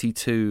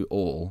 42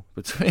 all,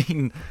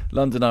 between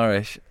London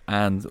Irish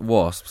and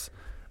Wasps,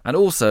 and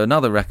also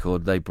another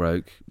record they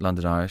broke,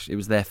 London Irish. It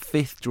was their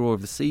 5th draw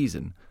of the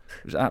season,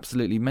 which was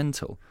absolutely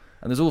mental.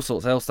 And there's all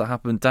sorts else that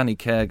happened. Danny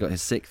Kerr got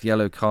his 6th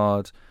yellow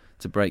card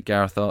to break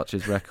Gareth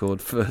Archer's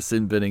record for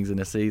sin binnings in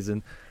a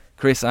season.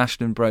 Chris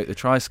Ashton broke the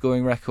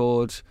try-scoring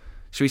record.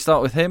 Should we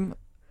start with him?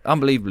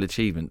 Unbelievable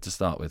achievement to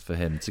start with for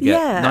him, to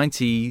get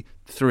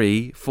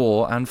 93,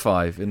 4 and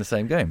 5 in the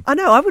same game. I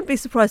know, I wouldn't be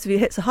surprised if he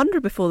hits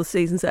 100 before the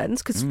season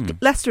ends, because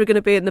Leicester are going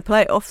to be in the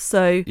playoffs,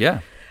 so... Yeah.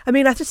 I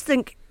mean, I just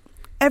think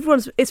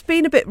it's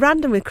been a bit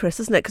random with Chris,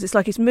 hasn't it? Because it's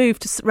like he's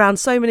moved around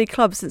so many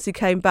clubs since he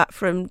came back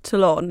from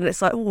Toulon, and it's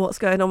like, oh, what's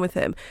going on with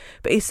him?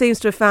 But he seems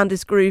to have found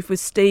his groove with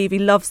Steve. He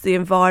loves the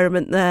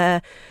environment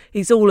there.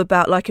 He's all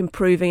about like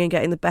improving and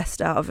getting the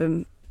best out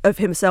of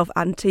himself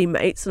and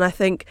teammates. And I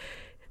think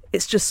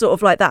it's just sort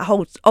of like that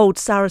whole old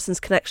Saracens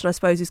connection, I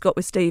suppose, he's got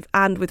with Steve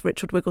and with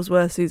Richard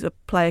Wigglesworth, who's a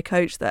player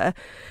coach there.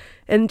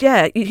 And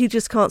yeah, he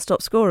just can't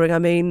stop scoring. I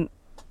mean,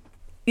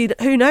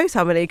 who knows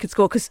how many he could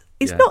score, because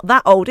he's not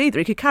that old either.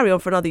 He could carry on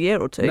for another year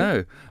or 2.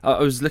 No, I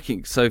was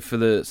looking, so for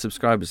the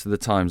subscribers to the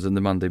Times and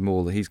the Monday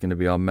Maul, he's going to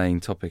be our main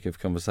topic of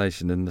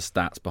conversation and the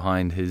stats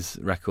behind his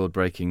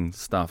record-breaking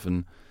stuff.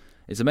 And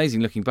it's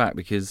amazing looking back,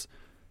 because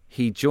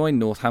he joined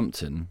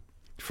Northampton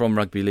from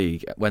Rugby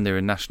League when they were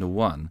in National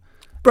 1.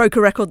 Broke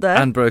a record there.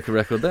 And broke a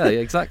record there, yeah,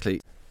 exactly.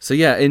 So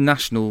yeah, in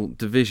National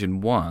Division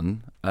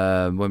 1,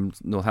 when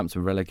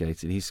Northampton were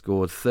relegated, he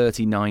scored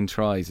 39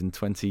 tries in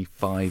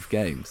 25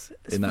 games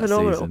in that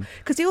season.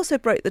 Because he also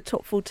broke the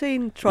top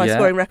 14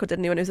 try-scoring record,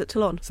 didn't he, when he was at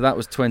Toulon? So that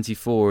was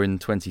 24 in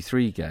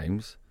 23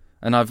 games.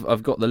 And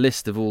I've got the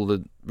list of all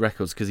the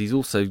records, because he's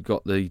also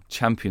got the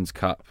Champions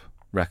Cup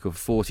record,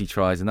 40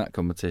 tries in that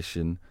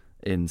competition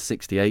in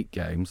 68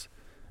 games.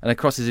 And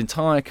across his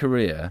entire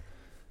career,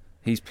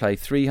 he's played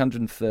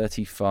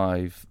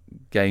 335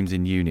 games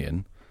in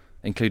Union,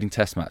 including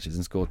test matches,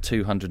 and scored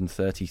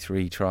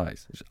 233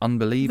 tries. It's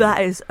unbelievable.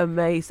 That is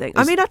amazing.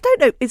 I mean, I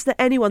don't know, is there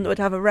anyone that would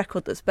have a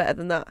record that's better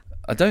than that?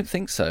 I don't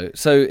think so.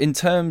 So in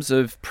terms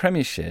of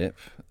Premiership,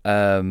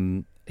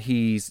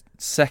 he's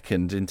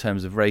second in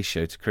terms of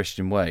ratio to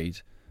Christian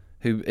Wade,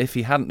 who, if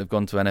he hadn't have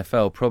gone to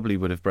NFL, probably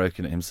would have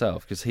broken it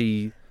himself, because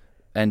he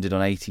ended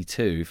on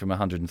 82 from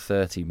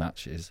 130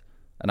 matches,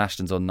 and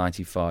Ashton's on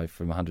 95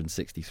 from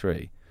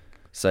 163.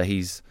 So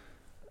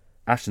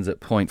Ashton's at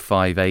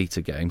 0.58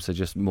 a game, so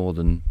just more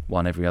than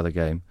one every other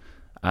game.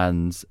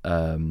 And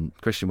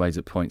Christian Wade's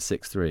at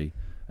 0.63,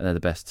 and they're the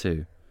best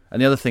 2.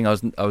 And the other thing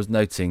I was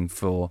noting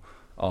for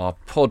our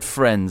pod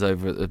friends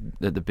over at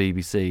the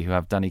BBC who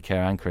have Danny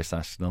Care and Chris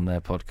Ashton on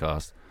their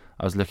podcast,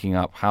 I was looking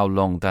up how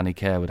long Danny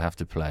Care would have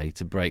to play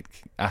to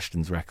break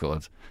Ashton's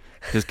record.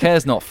 Because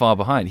Care's not far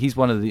behind. He's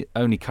one of the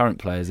only current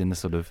players in the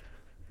sort of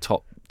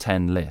top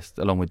 10 list,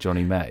 along with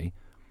Johnny May.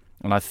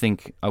 And I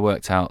think I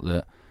worked out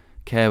that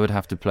Care would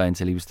have to play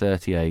until he was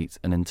 38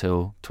 and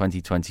until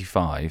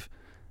 2025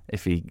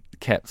 if he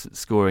kept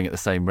scoring at the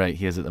same rate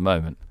he is at the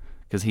moment.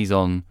 Because he's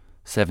on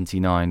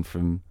 79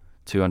 from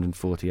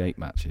 248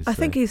 matches. I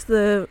think he's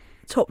the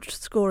top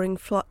scoring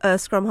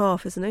scrum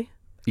half, isn't he?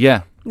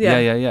 Yeah.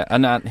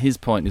 And his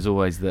point is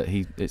always that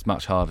it's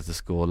much harder to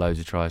score loads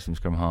of tries from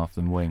scrum half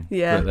than wing.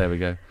 Yeah. But there we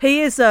go.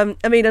 He is,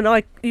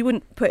 you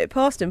wouldn't put it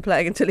past him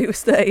playing until he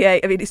was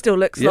 38. I mean, he still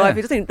looks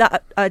lively. I think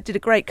that did a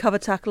great cover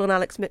tackle on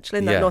Alex Mitchell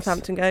in that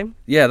Northampton game.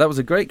 Yeah, that was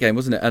a great game,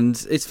 wasn't it?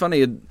 And it's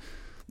funny,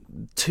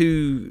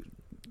 two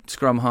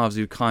scrum halves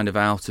who are kind of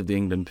out of the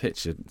England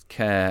picture,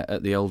 Care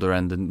at the older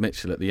end and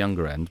Mitchell at the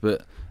younger end,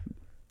 but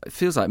it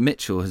feels like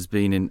Mitchell has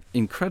been in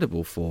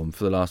incredible form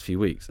for the last few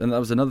weeks. And that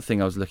was another thing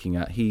I was looking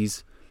at.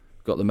 He's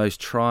got the most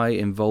try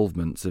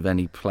involvements of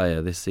any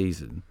player this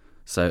season.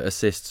 So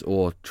assists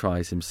or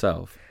tries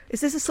himself. Is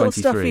this the sort of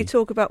stuff you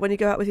talk about when you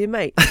go out with your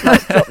mates?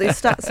 Like drop these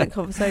stats in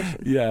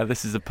conversation? Yeah,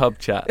 this is a pub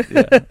chat.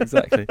 Yeah,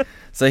 exactly.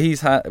 So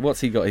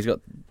what's he got? He's got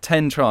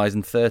 10 tries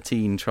and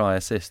 13 try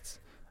assists.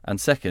 And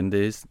second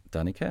is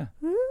Danny Care,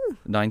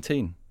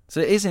 19. So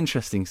it is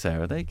interesting,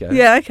 Sarah. There you go.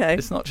 Yeah, okay.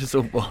 It's not just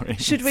all boring.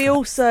 Should we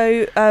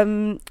also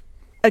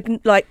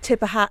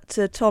tip a hat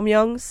to Tom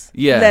Youngs?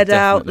 Yeah, led definitely.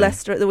 out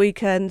Leicester at the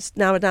weekend.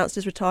 Now announced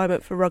his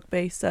retirement for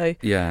rugby. So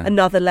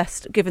another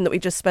Leicester. Given that we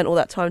just spent all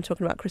that time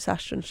talking about Chris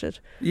Ashton, should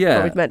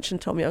probably mention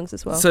Tom Youngs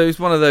as well. So it's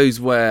one of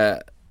those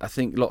where I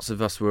think lots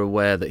of us were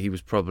aware that he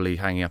was probably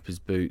hanging up his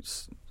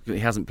boots. He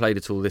hasn't played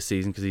at all this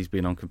season because he's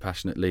been on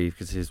compassionate leave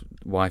because his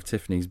wife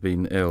Tiffany's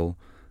been ill.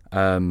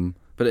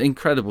 But an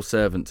incredible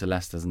servant to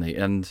Leicester, isn't he?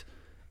 And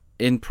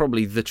in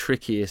probably the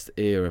trickiest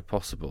era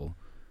possible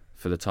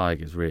for the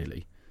Tigers,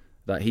 really.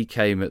 That he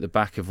came at the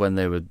back of when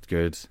they were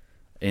good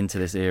into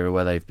this era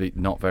where they've been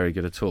not very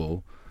good at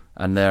all.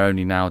 And they're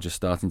only now just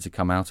starting to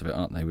come out of it,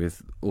 aren't they,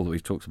 with all that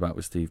we've talked about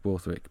with Steve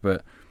Borthwick.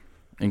 But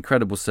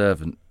incredible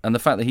servant. And the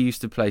fact that he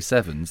used to play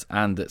sevens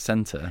and at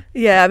centre.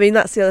 Yeah, I mean,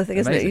 that's the other thing,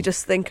 amazing. Isn't it? You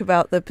just think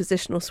about the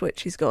positional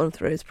switch he's gone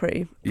through is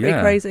pretty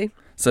crazy.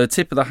 So a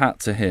tip of the hat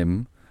to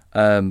him.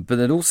 But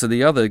then also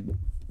the other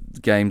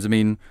games, I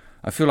mean,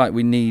 I feel like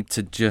we need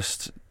to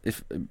just,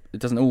 if it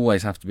doesn't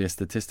always have to be a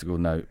statistical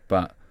note,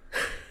 but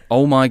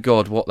oh my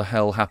God, what the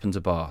hell happened to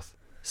Bath?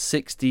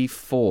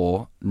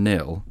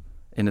 64-0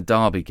 in a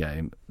derby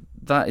game.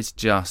 That is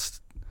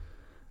just,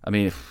 I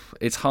mean,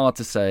 it's hard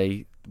to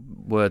say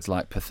words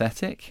like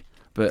pathetic,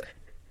 but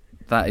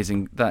that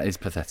is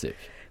pathetic.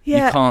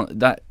 Yeah.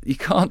 You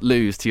can't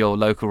lose to your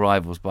local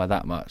rivals by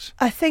that much.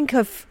 I think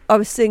I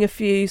was seeing a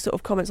few sort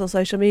of comments on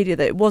social media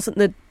that it wasn't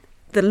the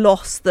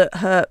loss that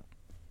hurt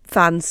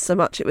fans so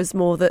much. It was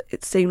more that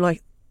it seemed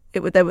like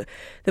there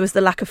was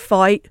the lack of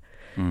fight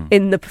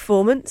in the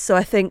performance. So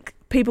I think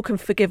people can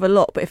forgive a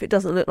lot, but if it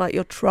doesn't look like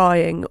you're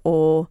trying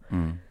or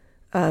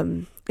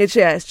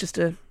it's just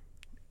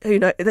who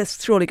knows.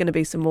 There's surely going to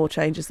be some more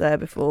changes there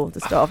before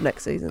the start of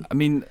next season. I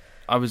mean,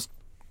 I was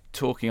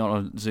talking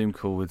on a Zoom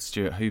call with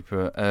Stuart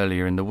Hooper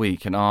earlier in the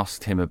week and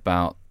asked him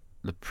about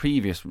the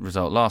previous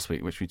result last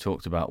week, which we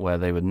talked about, where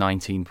they were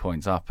 19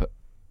 points up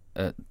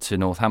to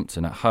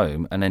Northampton at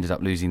home and ended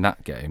up losing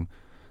that game.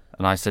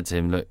 And I said to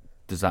him, look,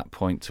 does that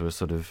point to a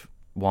sort of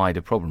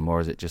wider problem or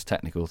is it just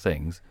technical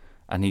things?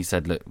 And he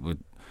said, look, we're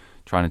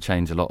trying to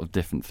change a lot of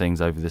different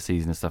things over the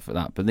season and stuff like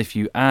that. But if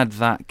you add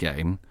that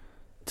game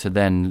to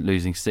then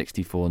losing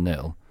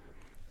 64-0,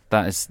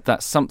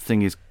 that's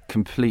something is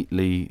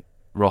completely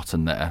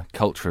rotten there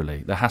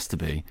culturally. There has to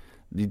be.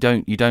 You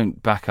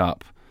don't back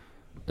up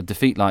a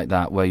defeat like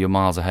that where you're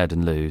miles ahead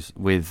and lose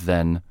with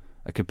then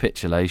a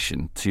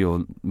capitulation to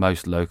your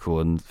most local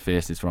and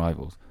fiercest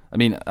rivals. I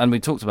mean, and we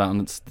talked about on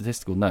a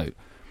statistical note,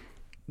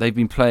 they've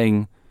been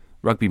playing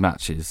rugby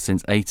matches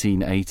since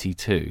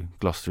 1882,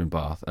 Gloucester and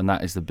Bath, and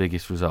that is the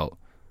biggest result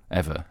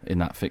ever in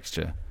that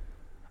fixture.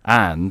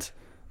 And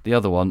the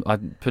other one, I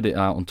put it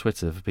out on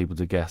Twitter for people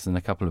to guess, and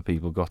a couple of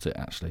people got it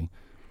actually.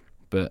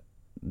 But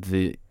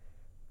the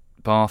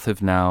Bath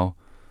have now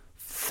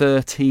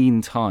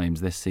 13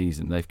 times this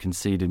season they've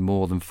conceded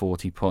more than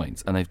 40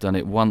 points, and they've done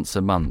it once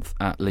a month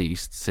at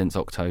least since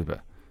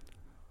October.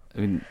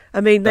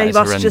 I mean they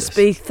must just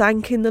be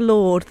thanking the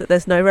Lord that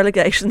there's no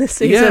relegation this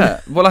season.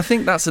 Yeah, well, I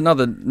think that's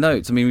another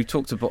note. I mean, we've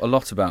talked a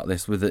lot about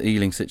this with the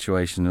Ealing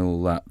situation and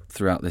all that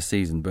throughout this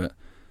season, but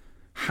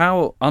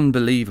how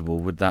unbelievable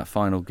would that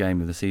final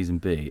game of the season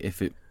be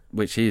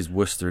which is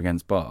Worcester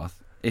against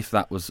Bath, if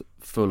that was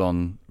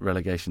full-on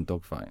relegation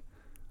dogfight?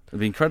 It'd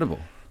be incredible.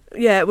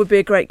 Yeah, it would be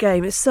a great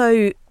game. It's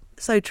so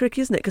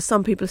tricky, isn't it? Because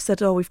some people have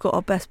said, we've got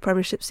our best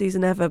Premiership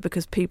season ever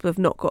because people have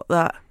not got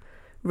that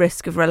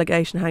risk of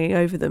relegation hanging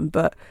over them.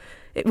 But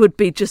it would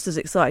be just as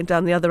exciting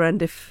down the other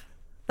end if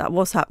that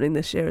was happening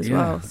this year as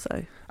well.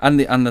 So,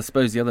 And I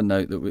suppose the other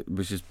note that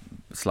was just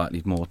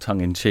slightly more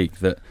tongue-in-cheek,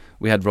 that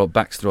we had Rob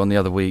Baxter on the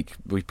other week.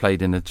 We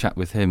played in a chat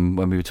with him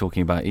when we were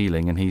talking about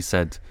Ealing, and he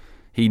said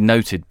he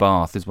noted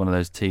Bath as one of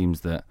those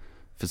teams that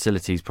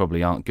facilities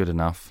probably aren't good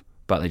enough,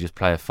 but they just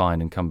play a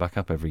fine and come back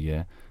up every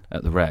year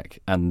at the Rec.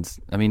 And,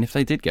 I mean, if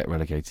they did get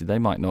relegated, they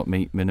might not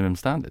meet minimum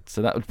standards.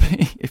 So that would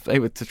be if they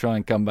were to try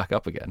and come back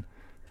up again.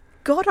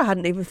 God, I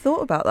hadn't even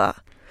thought about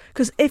that.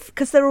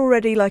 Because they're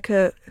already like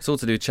a... It's all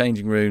to do with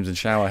changing rooms and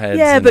shower heads.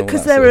 Yeah, and but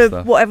because they're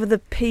whatever the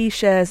P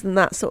shares and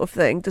that sort of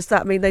thing, does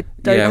that mean they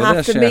don't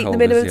have to meet the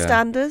minimum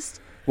standards?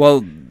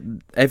 Well,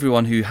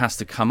 everyone who has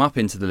to come up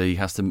into the league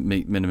has to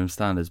meet minimum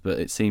standards, but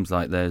it seems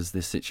like there's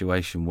this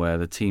situation where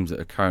the teams that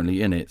are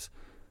currently in it,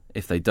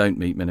 if they don't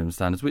meet minimum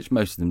standards, which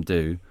most of them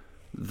do,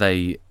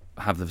 they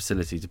have the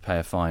facility to pay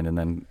a fine and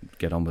then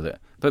get on with it.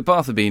 But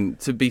Bath have been,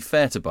 to be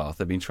fair to Bath,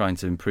 they've been trying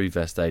to improve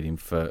their stadium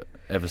for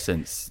ever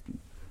since...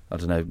 I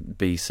don't know,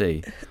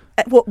 BC.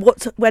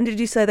 When did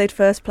you say they'd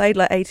first played?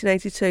 Like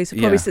 1882, so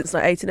probably since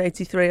like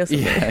 1883 or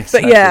something. Yeah,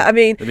 exactly. But yeah, I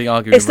mean,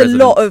 it's a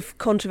lot of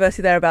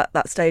controversy there about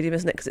that stadium,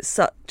 isn't it? Because it's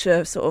such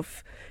a sort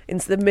of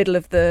into the middle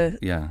of the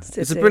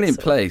city. It's a brilliant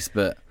place,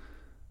 but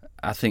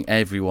I think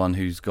everyone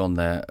who's gone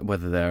there,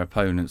 whether they're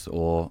opponents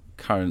or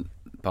current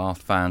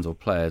Bath fans or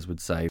players,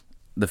 would say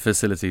the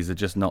facilities are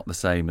just not the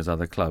same as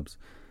other clubs.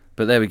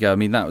 But there we go. I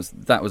mean, that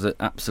was an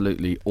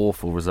absolutely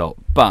awful result.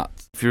 But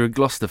if you're a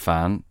Gloucester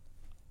fan,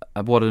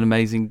 what an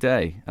amazing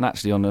day. And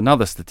actually, on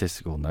another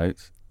statistical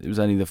note, it was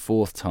only the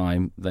fourth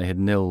time they had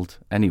nilled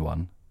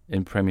anyone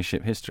in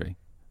Premiership history.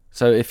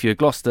 So if you're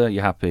Gloucester,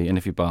 you're happy, and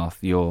if you're Bath,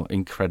 you're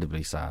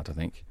incredibly sad, I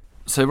think.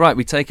 So right,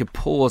 we take a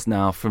pause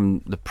now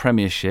from the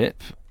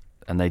Premiership,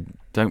 and they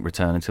don't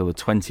return until the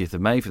 20th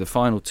of May for the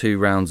final 2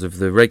 rounds of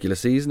the regular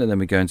season, and then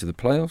we go into the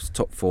playoffs.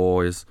 Top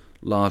 4 is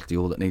largely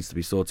all that needs to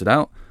be sorted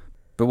out.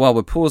 But while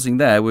we're pausing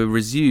there, we're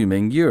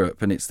resuming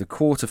Europe, and it's the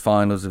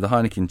quarter-finals of the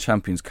Heineken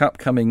Champions Cup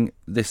coming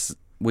this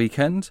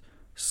weekend.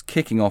 It's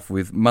kicking off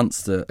with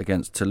Munster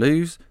against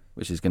Toulouse,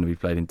 which is going to be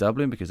played in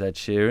Dublin because Ed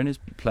Sheeran is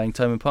playing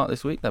Thomond Park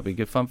this week. That'd be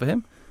good fun for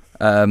him.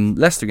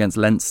 Leicester against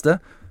Leinster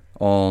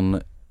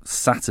on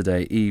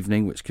Saturday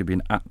evening, which could be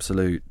an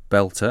absolute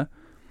belter.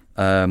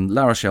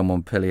 La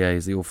Rochelle-Montpellier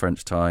is the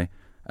all-French tie.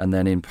 And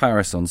then in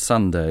Paris on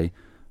Sunday,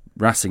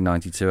 Racing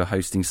 92 are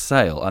hosting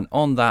Sale. And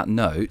on that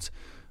note,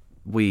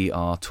 we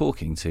are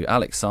talking to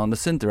Alex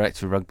Sanderson,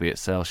 Director of Rugby at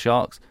Sale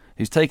Sharks,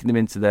 who's taken them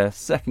into their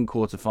second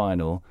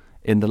quarter-final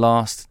in the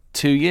last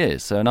 2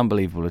 years. So an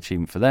unbelievable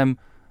achievement for them.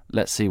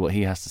 Let's see what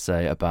he has to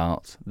say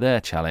about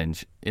their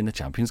challenge in the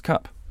Champions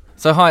Cup.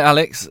 So hi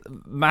Alex,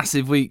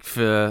 massive week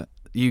for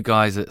you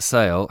guys at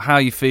Sale. How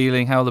are you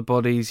feeling? How are the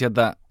bodies? You had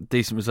that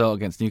decent result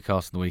against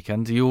Newcastle on the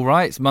weekend. Are you all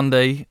right? It's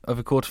Monday of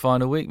a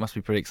quarter-final week. Must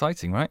be pretty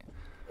exciting, right?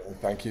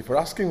 Thank you for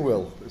asking,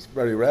 Will. It's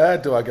very rare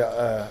do I get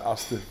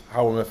asked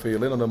how am I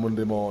feeling on a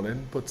Monday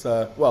morning, but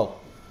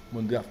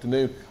Monday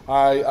afternoon.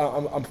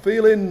 I'm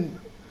feeling,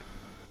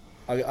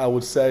 I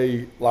would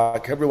say,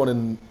 like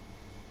everyone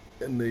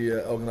in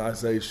the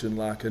organisation,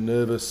 like a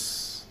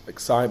nervous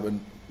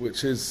excitement,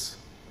 which is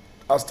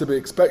as to be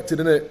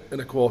expected in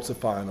a quarter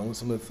final.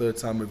 It's only the third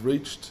time we've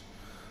reached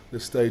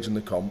this stage in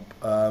the comp,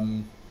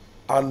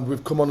 and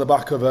we've come on the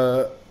back of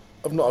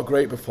not a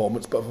great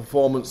performance, but a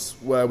performance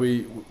where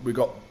we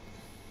got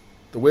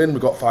the win. We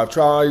got 5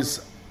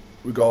 tries.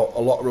 We got a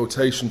lot of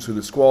rotation through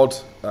the squad.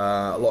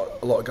 A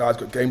lot of guys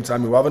got game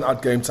time who haven't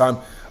had game time,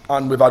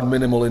 and we've had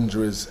minimal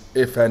injuries,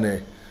 if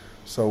any.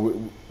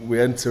 So we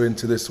enter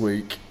into this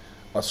week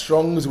as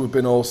strong as we've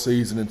been all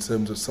season in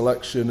terms of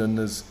selection, and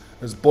as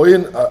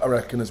buoyant, I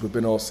reckon, as we've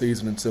been all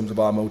season in terms of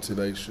our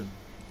motivation.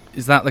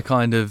 Is that the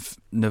kind of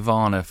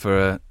nirvana for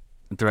a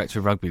director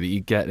of rugby, that you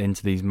get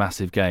into these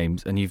massive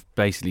games and you've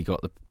basically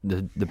got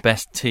the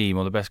best team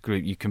or the best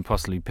group you can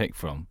possibly pick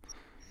from?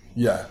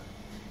 Yeah.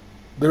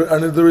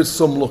 There is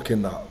some luck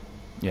in that.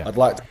 Yeah. I'd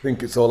like to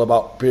think it's all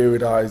about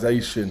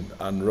periodisation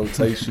and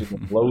rotation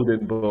and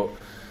loading, but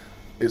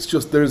it's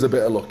just there is a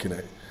bit of luck in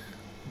it.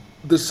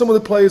 There's some of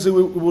the players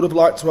who would have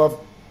liked to have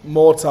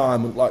more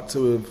time and like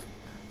to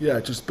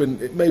have, just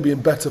been maybe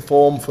in better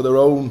form for their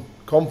own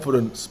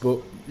confidence, but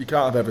you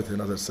can't have everything,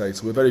 as I say.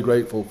 So we're very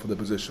grateful for the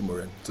position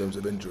we're in terms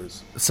of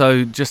injuries.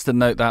 So just to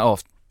note that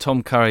off,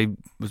 Tom Curry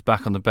was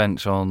back on the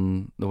bench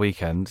on the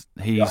weekend.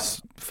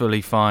 He's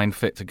fully fine,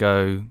 fit to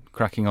go,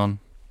 cracking on.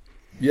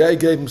 Yeah, he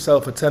gave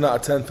himself a 10 out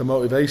of 10 for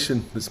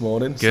motivation this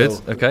morning. Good,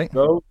 okay.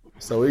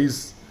 So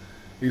he's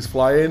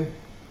flying.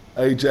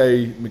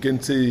 AJ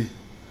McGinty,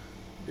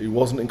 he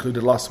wasn't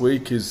included last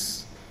week,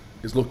 is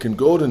looking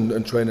good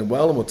and training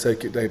well, and we'll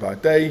take it day by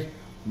day.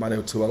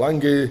 Manu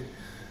Tuolangi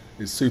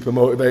is super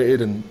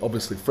motivated and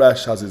obviously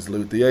fresh, as is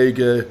Lou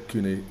Diego,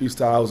 Kuni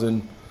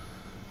Oosterhausen,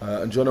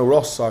 and Jono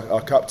Ross,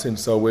 our captain.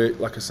 So we're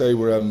at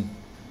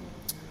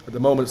the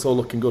moment it's all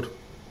looking good.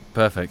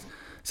 Perfect.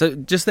 So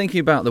just thinking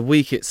about the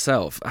week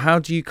itself, how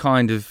do you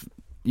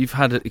you've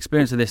had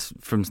experience of this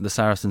from the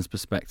Saracens'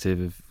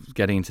 perspective of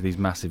getting into these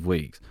massive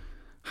weeks.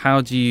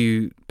 How do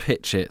you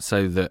pitch it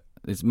so that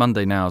it's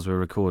Monday now as we're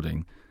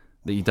recording,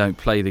 that you don't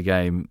play the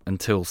game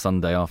until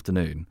Sunday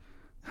afternoon?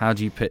 How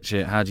do you pitch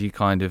it? How do you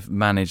kind of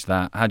manage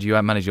that? How do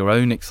you manage your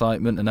own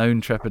excitement and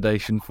own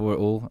trepidation for it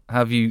all?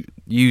 Have you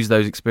used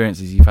those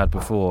experiences you've had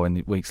before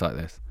in weeks like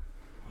this?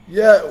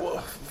 Yeah,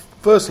 well,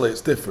 firstly,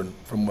 it's different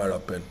from where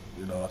I've been.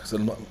 Like I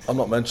said, I'm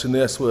not mentioning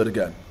the S word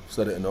again. I've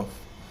said it enough.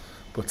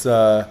 But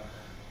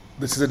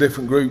this is a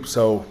different group,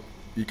 so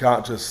you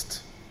can't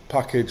just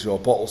package or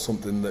bottle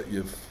something that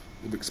you've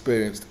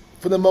experienced,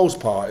 for the most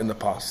part, in the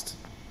past,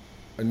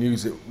 and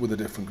use it with a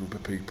different group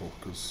of people,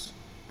 because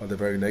by their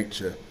very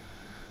nature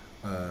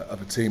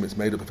of a team, it's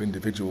made up of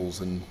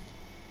individuals, and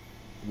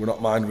we're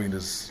not mind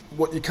readers.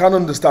 What you can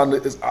understand,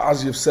 is,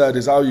 as you've said,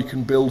 is how you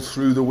can build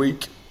through the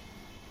week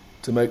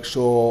to make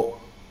sure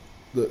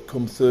that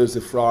come Thursday,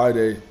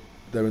 Friday,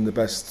 they're in the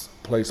best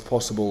place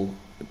possible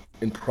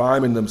in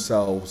priming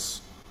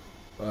themselves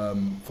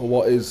for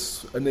what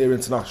is a near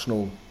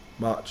international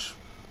match.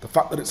 The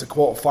fact that it's a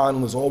quarter-final,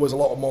 there's always a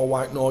lot more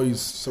white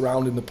noise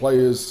surrounding the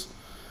players.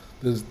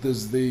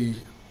 There's the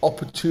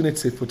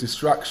opportunity for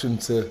distraction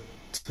to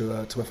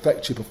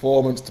affect your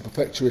performance, to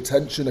affect your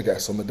attention, I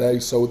guess, on the day.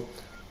 So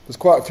there's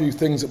quite a few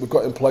things that we've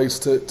got in place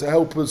to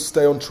help us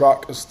stay on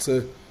track as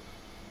to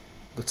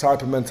the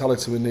type of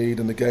mentality we need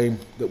and the game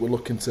that we're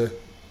looking to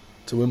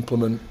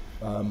implement.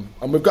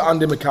 And we've got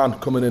Andy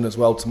McCann coming in as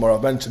well tomorrow.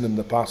 I've mentioned him in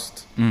the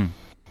past.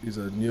 He's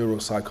a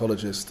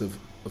neuropsychologist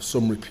of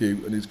some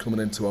repute, and he's coming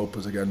in to help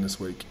us again this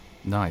week.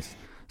 Nice.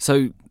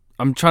 So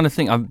I'm trying to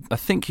think. I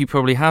think you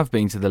probably have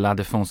been to the La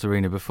Défense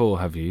Arena before,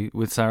 have you,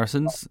 with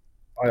Saracens?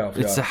 I have,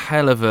 It's yeah. a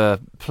hell of a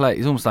place.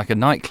 It's almost like a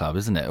nightclub,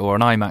 isn't it? Or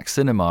an IMAX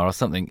cinema or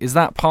something. Is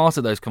that part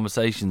of those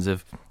conversations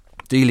of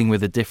dealing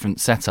with a different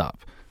setup,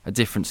 a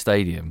different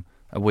stadium,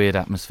 a weird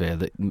atmosphere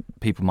that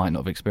people might not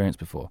have experienced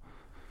before?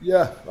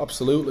 Yeah,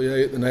 absolutely. You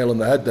hit the nail on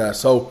the head there.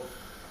 So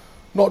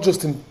not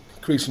just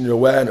increasing your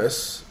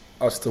awareness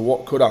as to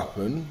what could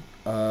happen,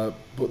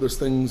 but there's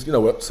things,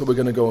 so we're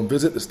going to go and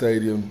visit the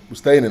stadium. We're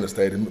staying in the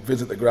stadium,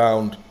 visit the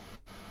ground.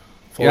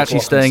 You're actually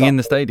staying in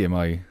the stadium,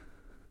 are you?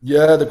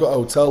 Yeah, they've got a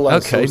hotel there.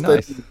 Okay, so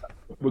nice.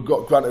 We've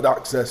got granted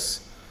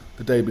access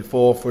the day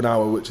before for an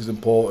hour, which is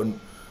important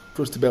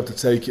for us to be able to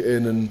take it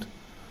in and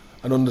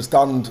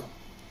understand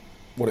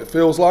what it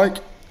feels like,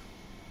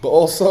 but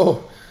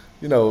also,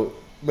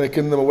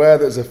 making them aware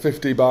that there's a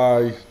 50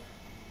 by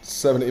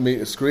 70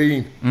 metre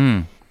screen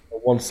on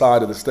one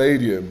side of the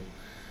stadium,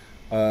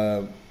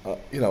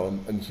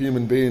 and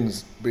human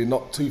beings being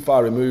not too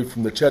far removed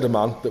from the Cheddar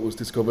Man that was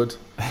discovered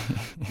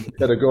in the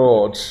Cheddar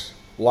Gorge,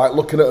 like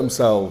looking at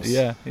themselves.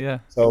 Yeah, yeah.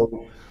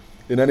 So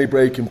in any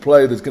break in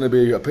play, there's going to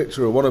be a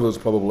picture of one of us,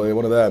 probably,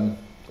 one of them,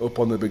 up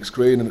on the big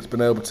screen, and it's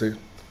been able to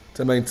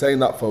maintain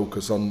that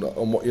focus on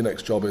what your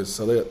next job is.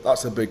 So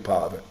that's a big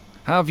part of it.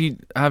 How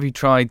have you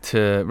tried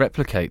to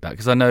replicate that?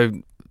 Because I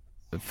know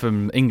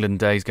from England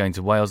days going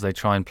to Wales, they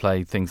try and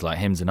play things like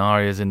hymns and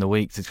arias in the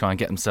week to try and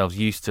get themselves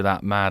used to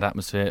that mad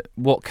atmosphere.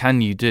 What can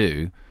you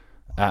do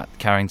at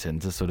Carrington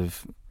to sort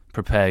of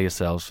prepare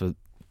yourselves for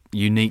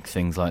unique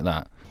things like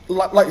that?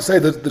 Like you say,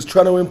 there's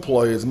trying to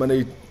employ as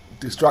many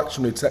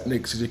distractionary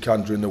techniques as you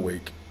can during the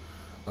week,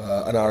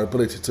 and our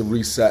ability to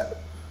reset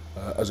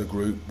as a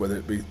group, whether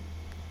it be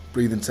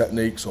breathing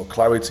techniques or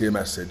clarity of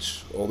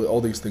message, all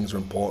these things are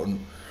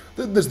important.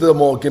 There's the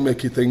more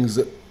gimmicky things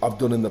that I've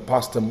done in the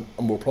past, and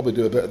we'll probably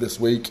do a bit of this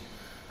week,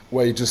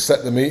 where you just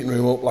set the meeting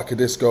room up like a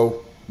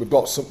disco. We've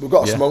got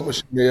a smoke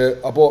machine here.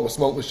 I bought my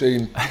smoke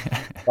machine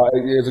about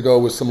 8 years ago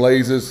with some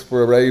lasers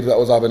for a rave that I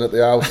was having at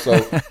the house. So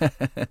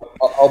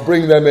I'll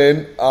bring them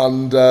in,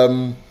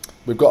 and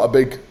we've got a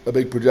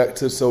big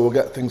projector, so we'll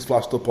get things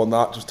flashed up on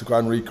that just to try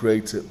and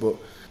recreate it. But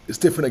it's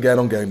different again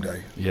on game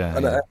day. Yeah.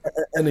 And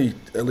any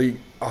elite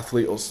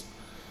athlete or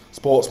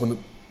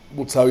sportsman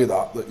will tell you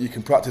that you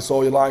can practice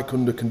all you like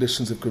under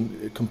conditions of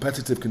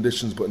competitive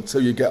conditions, but until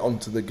you get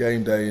onto the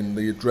game day and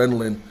the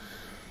adrenaline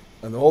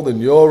and all the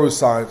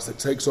neuroscience that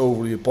takes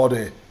over your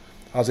body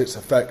has its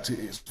effect,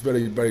 it's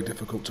very, very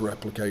difficult to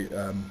replicate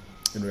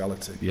in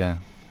reality. Yeah.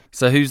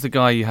 So who's the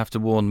guy you have to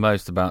warn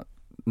most about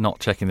not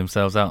checking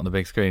themselves out on the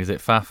big screen? Is it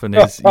Faf and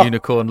his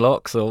unicorn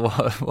locks, or what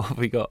have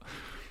we got?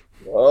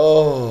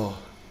 Oh,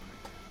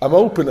 I'm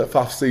hoping that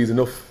Faf sees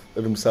enough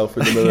of himself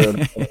in the mirror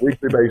on a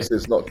weekly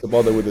basis not to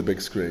bother with the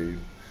big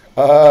screen.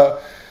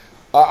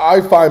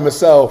 I find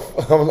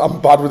myself,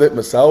 I'm bad with it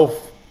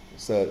myself.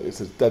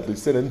 It's a deadly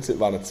sin, isn't it,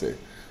 vanity?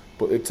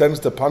 But it tends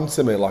to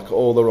panto me like at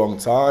all the wrong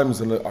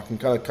times, and I can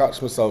kind of catch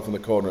myself in the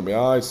corner of my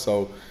eyes.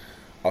 So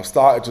I've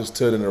started just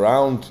turning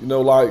around,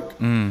 like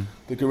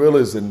the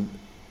gorillas in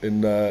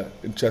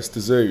Chester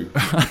Zoo.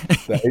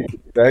 They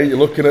hate you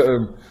looking at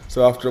them.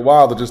 So after a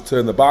while, they just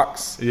turn their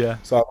backs. Yeah.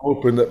 So I'm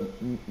hoping that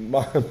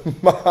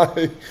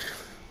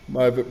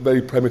my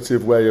very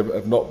primitive way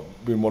of not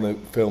being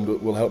one filmed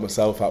will help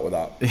myself out with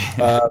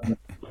that.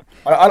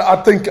 I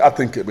think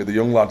it'd be the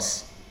young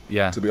lads.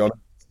 Yeah. To be honest,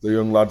 the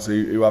young lads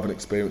who haven't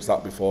experienced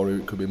that before,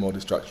 who it could be more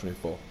distractionary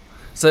for.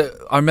 So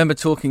I remember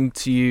talking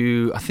to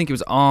you. I think it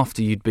was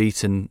after you'd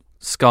beaten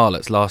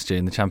Scarlets last year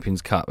in the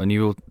Champions Cup, and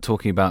you were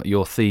talking about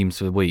your themes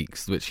for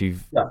weeks, which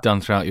you've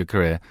done throughout your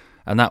career,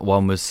 and that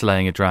one was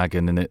slaying a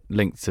dragon, and it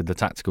linked to the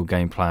tactical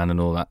game plan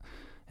and all that.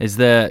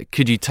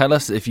 Could you tell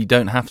us, if you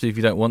don't have to, if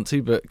you don't want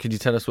to, but could you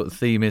tell us what the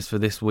theme is for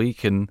this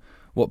week and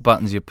what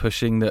buttons you're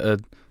pushing that are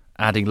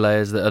adding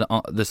layers, that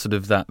are the sort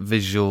of that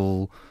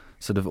visual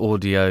sort of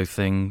audio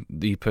thing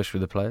that you push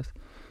with the players?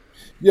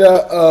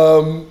 Yeah,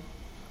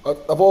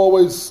 I've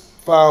always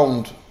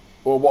found,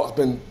 or what's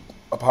been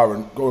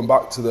apparent, going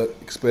back to the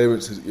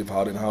experiences that you've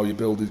had and how you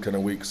build these kind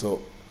of weeks up,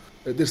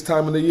 at this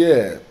time of the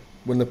year,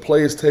 when the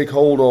players take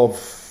hold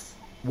of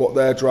what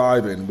they're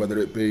driving, whether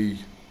it be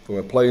from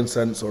a playing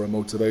sense or a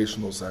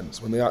motivational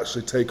sense, when they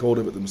actually take hold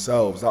of it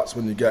themselves, that's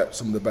when you get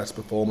some of the best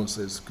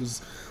performances,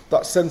 because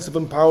that sense of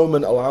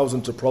empowerment allows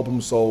them to problem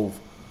solve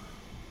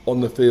on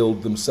the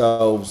field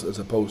themselves, as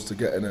opposed to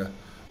getting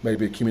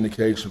maybe a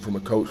communication from a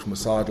coach from a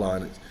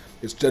sideline.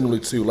 It's generally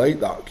too late,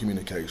 that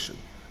communication.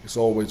 It's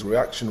always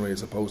reactionary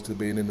as opposed to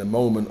being in the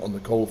moment on the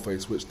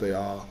coalface, which they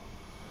are.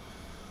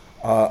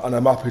 And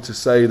I'm happy to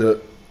say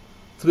that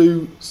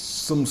through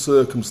some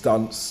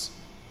circumstance,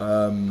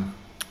 I'm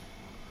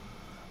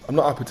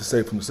not happy to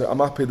say I'm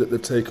happy that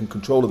they've taken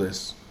control of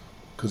this,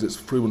 because it's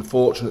through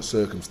unfortunate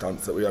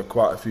circumstance that we have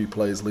quite a few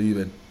players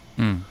leaving.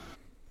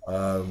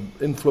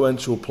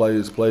 Influential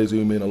players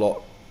who mean a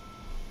lot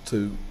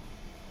to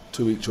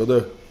each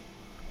other,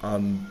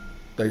 and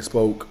they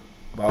spoke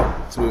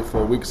about 3 or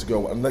 4 weeks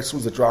ago, and this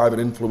was the driving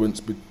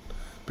influence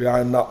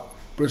behind that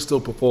Bristol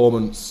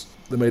performance.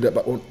 They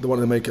wanted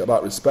to make it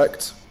about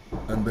respect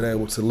and being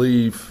able to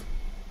leave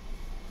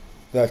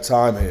their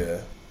time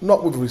here,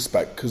 not with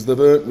respect, because they've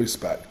earned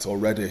respect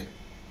already,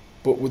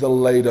 but with a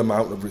laid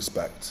amount of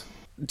respect.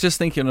 Just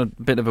thinking on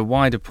a bit of a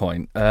wider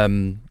point,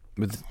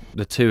 with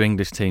the two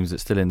English teams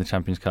that's still in the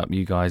Champions Cup,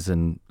 you guys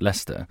and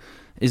Leicester,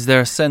 is there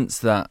a sense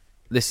that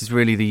this is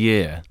really the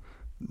year,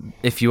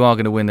 if you are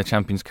going to win the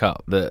Champions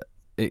Cup, that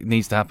it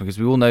needs to happen? Because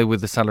we all know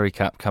with the salary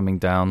cap coming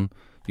down,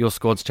 your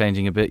squad's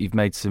changing a bit. You've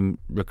made some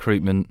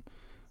recruitment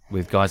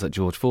with guys like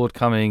George Ford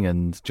coming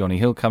and Johnny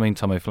Hill coming,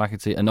 Tom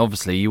O'Flaherty, and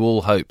obviously you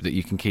all hope that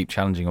you can keep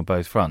challenging on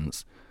both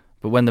fronts.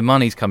 But when the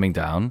money's coming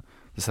down,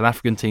 the South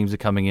African teams are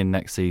coming in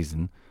next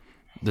season,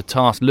 the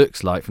task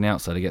looks like from the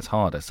outside it gets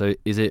harder. So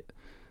is it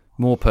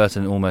more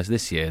pertinent almost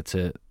this year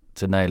to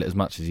nail it as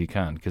much as you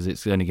can, because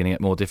it's only going to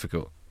get more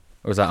difficult?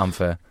 Or is that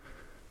unfair?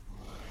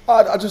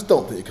 I just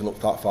don't think you can look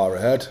that far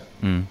ahead.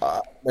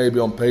 Maybe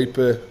on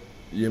paper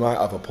you might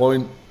have a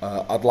point.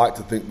 I'd like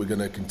to think we're going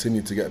to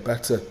continue to get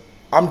better.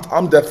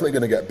 I'm definitely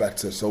going to get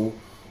better, so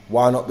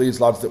why not these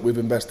lads that we've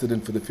invested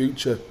in for the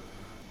future?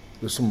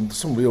 There's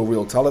some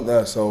real talent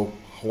there, so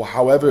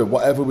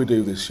whatever we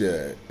do this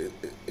year,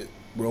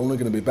 we're only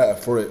going to be better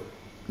for it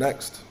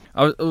next.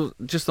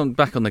 Just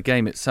back on the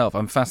game itself,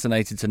 I'm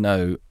fascinated to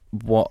know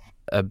what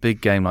a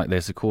big game like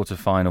this, a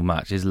quarter-final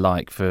match, is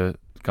like for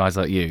guys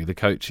like you, the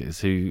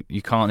coaches, who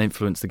you can't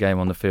influence the game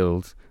on the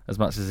field as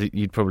much as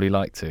you'd probably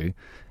like to.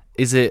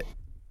 Is it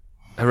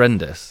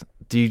horrendous?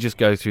 Do you just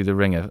go through the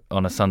ringer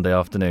on a Sunday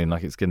afternoon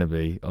like it's going to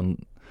be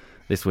on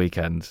this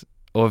weekend?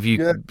 Or have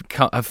you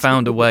have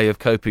found a way of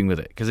coping with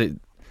it? Because it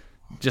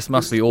just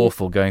must be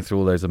awful going through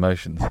all those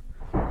emotions.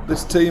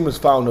 This team has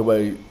found a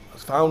way,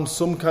 has found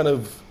some kind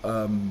of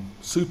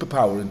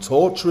superpower in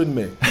torturing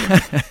me.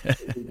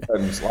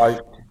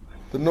 Like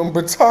the number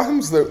of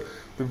times that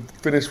we've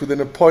finished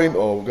within a point,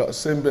 or we've got a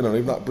sin bin, or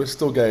even that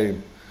Bristol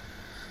game.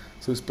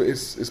 So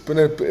it's been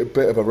a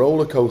bit of a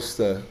roller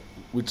coaster.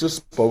 We just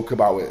spoke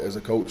about it as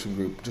a coaching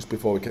group just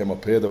before we came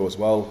up here though as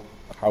well,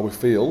 how we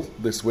feel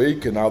this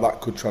week and how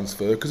that could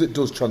transfer, because it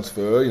does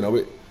transfer. You know,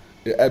 it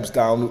ebbs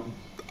down.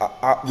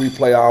 We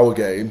play our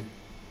game,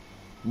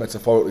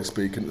 metaphorically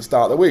speaking, at the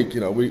start of the week.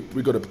 You know, we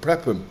got to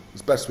prep them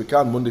as best we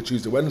can Monday,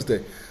 Tuesday, Wednesday.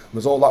 And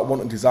there's all that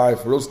want and desire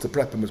for us to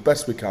prep them as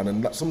best we can,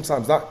 and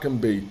sometimes that can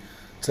be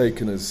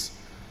taken as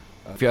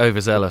if you're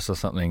overzealous or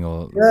something,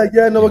 or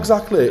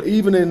exactly.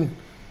 Even in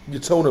your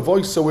tone of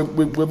voice. So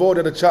we've already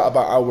had a chat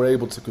about how we're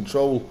able to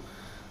control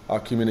our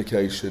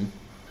communication,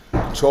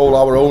 control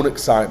our own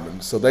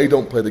excitement, so they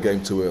don't play the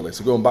game too early.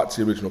 So going back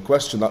to the original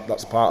question,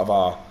 that's part of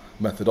our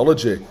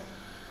methodology.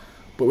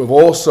 But we've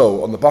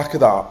also, on the back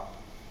of that,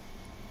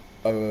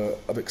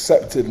 have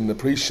accepted and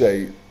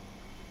appreciate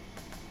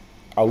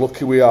how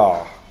lucky we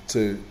are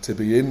to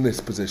be in this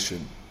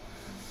position.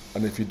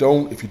 And if you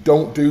don't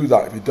do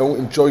that, if you don't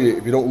enjoy it,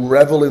 if you don't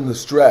revel in the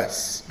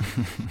stress,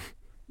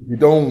 if you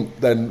don't,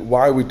 then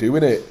why are we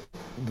doing it?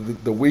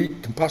 The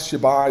week can pass you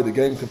by, the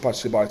game can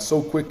pass you by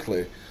so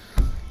quickly,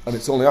 and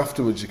it's only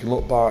afterwards you can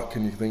look back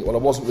and you think, well, I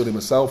wasn't really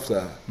myself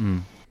there.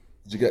 Did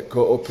you get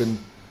caught up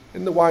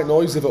in the white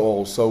noise of it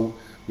all? So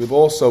we've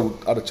also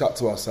had a chat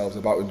to ourselves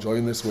about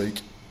enjoying this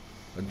week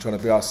and trying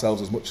to be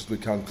ourselves as much as we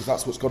can, because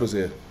that's what's got us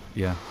here.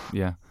 Yeah.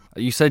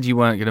 You said you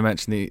weren't going to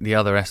mention the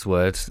other S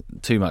words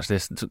too much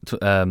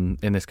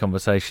in this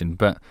conversation,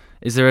 but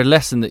is there a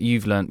lesson that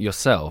you've learnt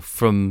yourself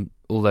from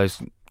all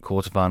those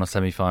quarterfinals,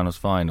 semi-finals,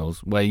 finals,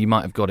 where you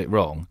might have got it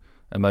wrong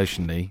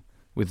emotionally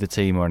with the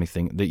team or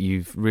anything, that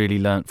you've really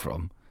learnt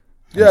from?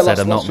 And said,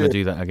 I'm not going to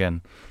do that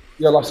again.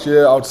 Yeah,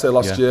 I would say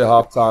last year,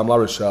 half-time, La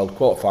Rochelle,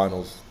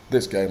 quarterfinals,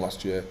 this game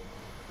last year,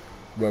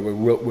 where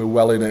we're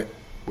well in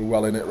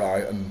it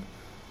right, and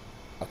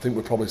I think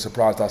we probably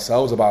surprised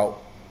ourselves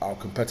about how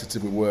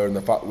competitive we were and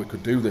the fact that we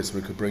could do this,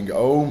 we could bring it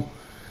home.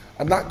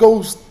 And that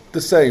goes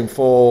the same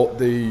for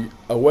the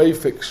away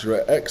fixture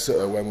at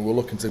Exeter when we were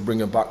looking to bring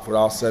them back for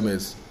our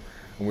semis.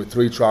 And with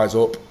 3 tries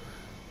up,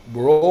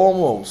 we're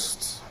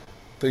almost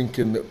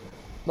thinking that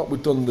not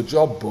we've done the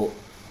job, but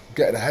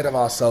getting ahead of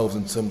ourselves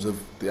in terms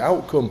of the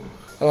outcome.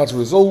 And as a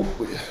result,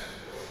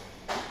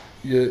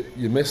 you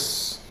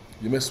miss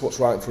what's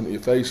right in front of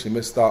your face. You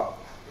miss that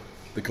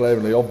the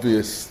glaringly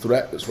obvious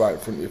threat that's right in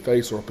front of your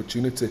face or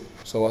opportunity.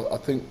 So I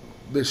think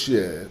this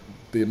year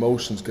the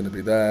emotion's going to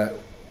be there.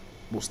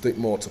 We'll stick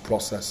more to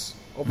process.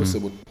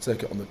 Obviously we'll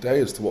take it on the day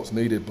as to what's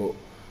needed, but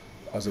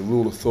as a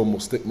rule of thumb we'll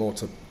stick more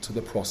to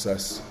the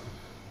process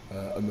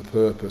and the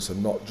purpose,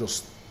 and not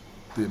just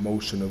the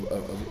emotion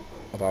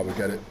of how we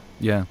get it.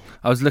 Yeah,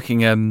 I was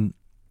looking,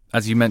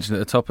 as you mentioned at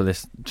the top of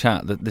this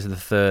chat, that this is the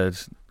third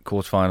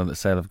quarter-final that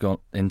Sale have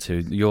got into,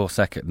 your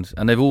second,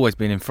 and they've always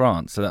been in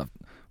France. So that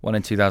one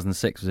in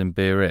 2006 was in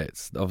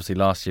Biarritz. Obviously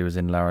last year was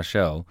in La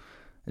Rochelle.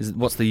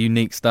 What's the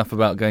unique stuff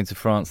about going to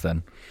France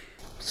then?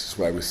 It's just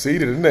where we're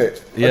seeded, isn't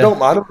it? Yeah. I don't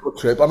mind a road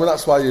trip. I mean,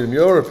 that's why you're in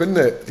Europe, isn't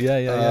it?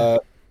 Yeah.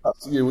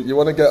 You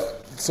want to get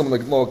some of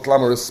the more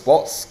glamorous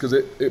spots because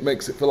it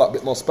makes it feel like a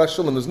bit more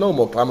special, and there's no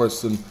more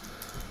glamorous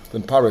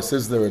than Paris,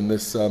 is there, in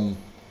this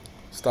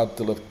Stade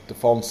de la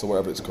Défense or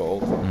whatever it's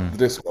called, the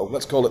disco.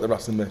 Let's call it the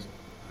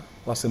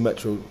Racing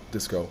Metro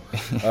disco.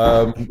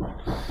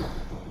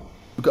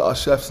 We've got our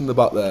chefs in the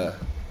back there,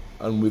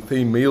 and we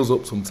theme meals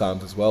up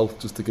sometimes as well,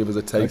 just to give us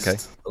a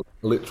taste, a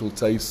literal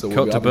taste. So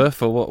Cote de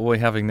Boeuf, or what are we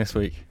having this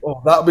week?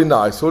 Oh, that'd be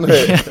nice, wouldn't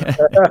it?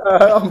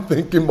 I'm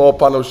thinking more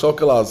pan au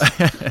chocolats.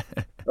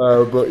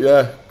 But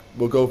yeah,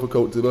 we'll go for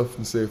Cote de Boeuf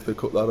and see if they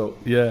cook that up.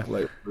 Yeah.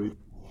 Later.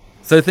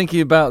 So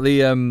thinking about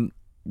the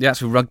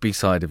actual rugby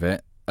side of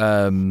it,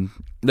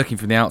 looking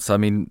from the outside, I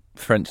mean,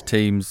 French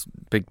teams,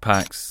 big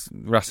packs.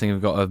 Racing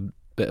have got a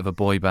bit of a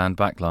boy band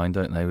backline,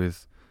 don't they,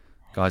 with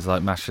guys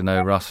like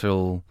Machinot,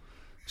 Russell,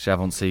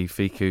 Chavancy,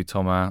 Ficou,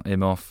 Thomas,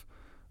 Imhoff.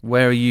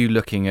 Where are you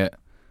looking at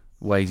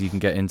ways you can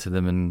get into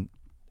them? And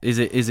is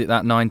it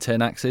that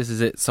 9-10 axis?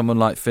 Is it someone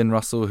like Finn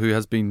Russell who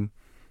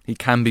he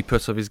can be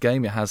put off his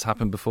game? It has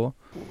happened before.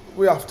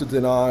 We have to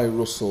deny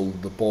Russell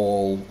the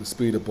ball, the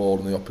speed of ball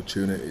and the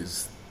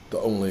opportunities that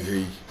only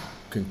he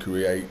can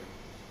create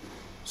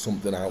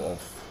something out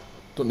of.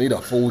 Don't need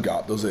a full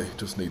gap, does he?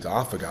 Just needs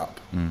half a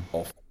gap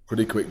off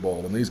pretty quick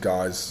ball, and these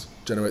guys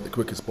generate the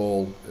quickest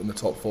ball in the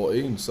top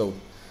 14. So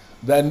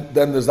then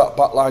there's that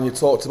back line you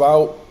talked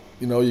about.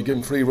 You know, you give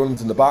them free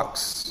runs in the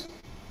backs,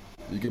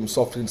 you give them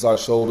soft inside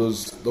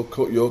shoulders, they'll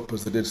cut you up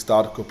as they did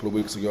start a couple of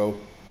weeks ago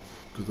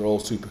because they're all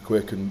super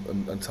quick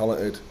and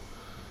talented.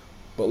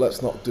 But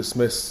let's not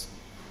dismiss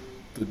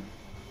the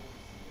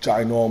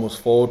ginormous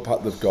forward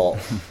pack they've got.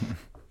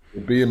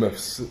 The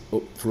behemoths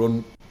up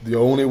front. The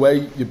only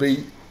way you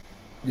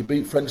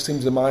beat French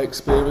teams, in my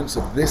experience,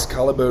 of this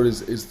calibre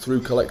is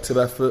through collective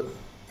effort,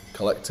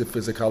 collective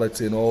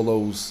physicality, and all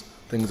those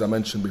things I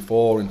mentioned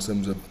before in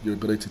terms of your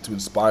ability to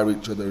inspire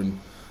each other and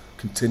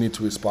continue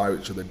to inspire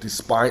each other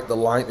despite the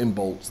lightning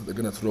bolts that they're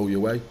going to throw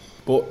your way.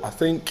 But I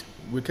think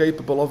we're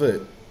capable of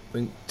it. I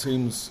think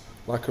teams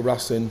like a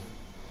Racing,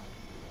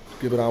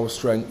 given our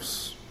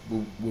strengths,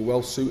 we're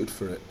well suited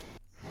for it.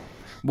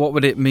 What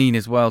would it mean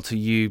as well to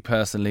you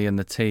personally and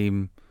the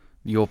team,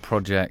 your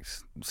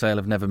project? Sale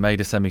have never made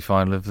a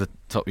semi-final of the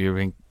Top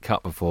European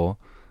Cup before.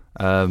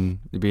 You'd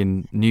be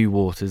in new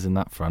waters in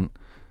that front.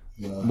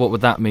 Yeah. What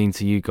would that mean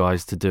to you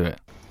guys to do it?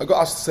 I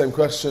got asked the same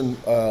question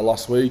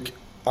last week,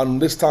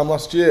 and this time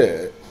last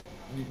year,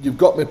 you've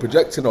got me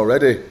projecting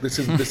already. This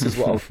is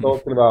what I was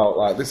talking about.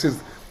 Like, this is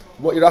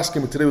what you're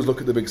asking me to do is look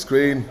at the big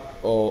screen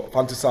or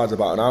fantasise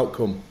about an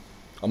outcome.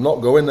 I'm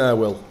not going there,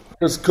 Will,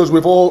 because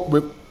we've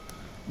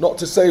not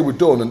to say we're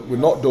done, and we're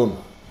not done.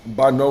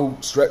 By no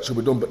stretch are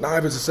we done, but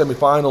neither is a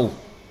semi-final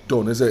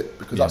done, is it?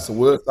 Because that's the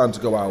worst time to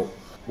go out.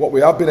 What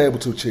we have been able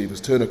to achieve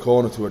is turn a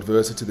corner through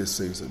adversity this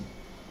season.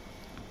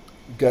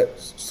 Get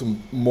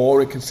some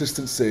more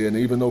consistency, and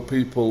even though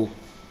people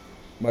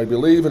may be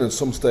leaving and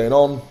some staying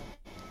on,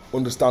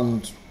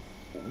 understand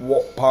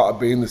what part of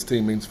being this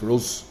team means for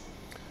us.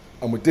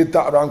 And we did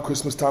that around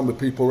Christmas time with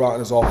people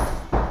writing us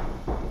off.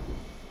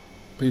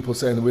 People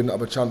saying that we didn't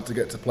have a chance to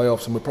get to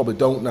playoffs, and we probably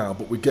don't now,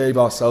 but we gave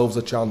ourselves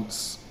a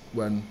chance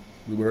when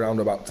we were around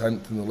about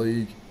 10th in the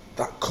league.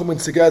 That coming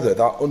together,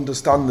 that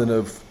understanding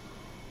of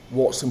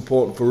what's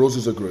important for us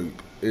as a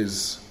group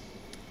is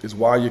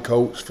why you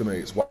coach for me,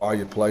 it's why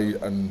you play,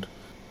 and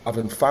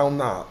having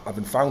found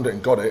it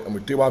and got it, and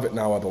we do have it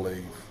now, I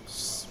believe.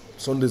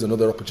 Sunday's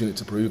another opportunity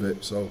to prove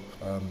it, so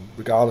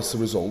regardless of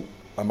the result,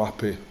 I'm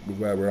happy with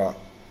where we're at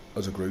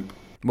as a group.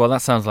 Well,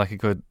 that sounds like a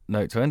good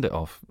note to end it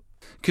off.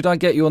 Could I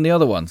get you on the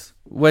other ones?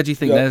 Where do you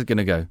think they're going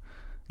to go?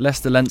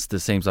 Leicester-Leinster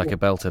seems like a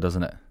belter,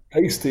 doesn't it?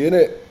 Tasty,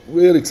 innit?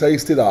 Really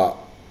tasty, that.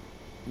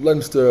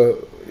 Leinster,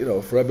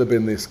 forever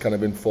been this kind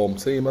of informed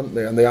team, haven't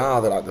they? And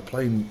they're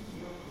playing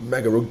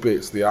mega rugby.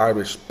 It's the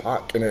Irish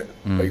pack, innit,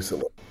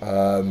 basically.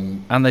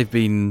 And they've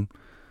been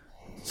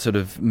sort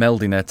of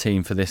melding their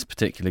team for this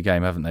particular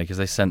game, haven't they? Because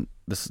they sent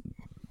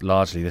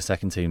largely the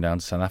second team down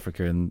to South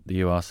Africa in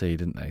the URC,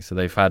 didn't they? So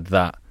they've had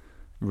that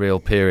real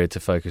period to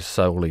focus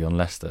solely on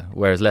Leicester,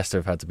 whereas Leicester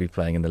have had to be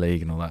playing in the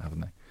league and all that,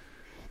 haven't they?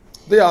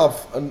 They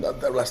have, and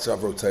Leicester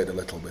have rotated a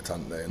little bit,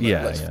 haven't they? And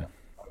Yeah.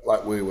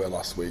 Like we were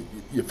last week,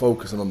 you're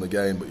focusing on the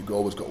game, but you've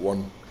always got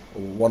one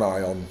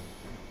eye on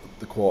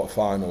the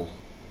quarter-final.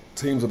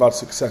 Teams have had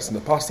success in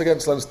the past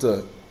against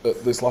Leinster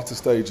at this latter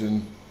stage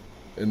in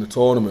the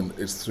tournament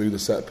is through the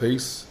set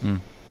piece.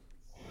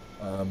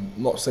 I'm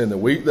not saying they're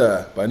weak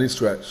there by any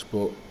stretch,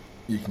 but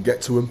you can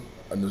get to them,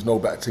 and there's no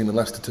better team than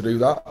Leicester to do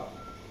that,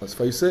 let's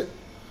face it.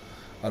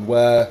 And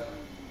where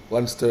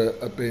Leinster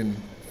have been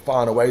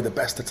far and away the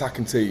best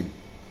attacking team,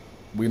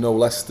 we know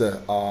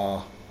Leicester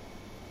are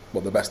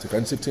the best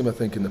defensive team, I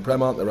think, in the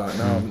Prem, aren't they, right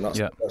now? And that's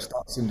what their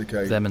stats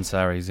indicate. Them and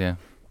Sarries, yeah.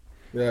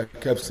 Yeah,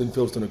 Kev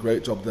Sinfield's done a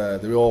great job there.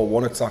 They all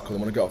want to tackle, they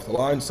want to get off the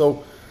line.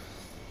 So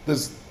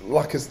there's,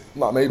 like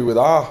maybe with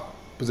our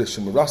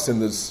position with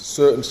Racing, there's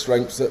certain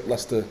strengths that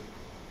Leicester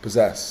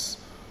possess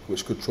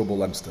which could trouble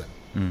Leinster.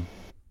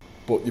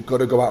 But you've got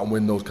to go out and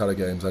win those kind of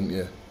games, haven't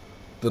you?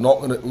 They're not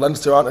going to.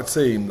 Leinster aren't a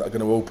team that are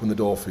going to open the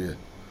door for you.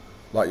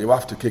 Like, you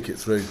have to kick it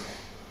through.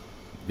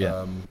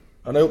 Yeah.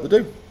 And I hope they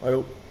do. I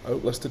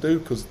hope Leicester do,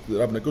 because they're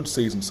having a good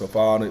season so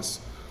far, and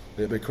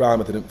it'd be a crime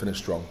if they didn't finish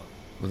strong.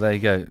 Well, there you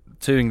go.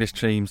 Two English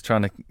teams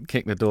trying to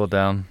kick the door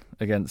down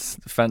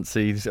against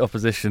fancied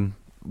opposition.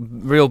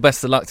 Real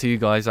best of luck to you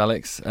guys,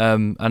 Alex,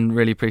 and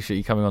really appreciate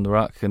you coming on the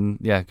Ruck. And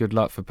yeah, good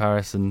luck for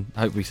Paris, and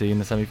hope we see you in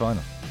the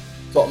semi-final.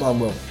 Top man,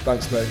 Will.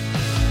 Thanks, mate.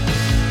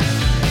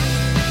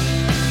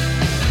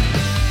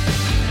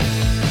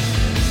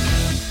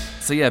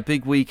 So yeah,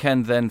 big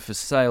weekend then for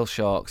Sale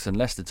Sharks and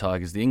Leicester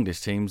Tigers, the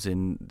English teams,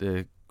 in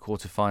the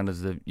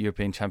quarter-finals of the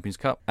European Champions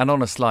Cup. And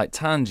on a slight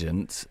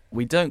tangent,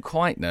 we don't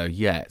quite know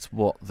yet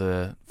what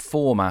the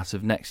format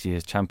of next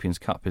year's Champions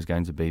Cup is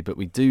going to be, but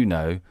we do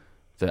know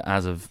that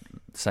as of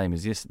same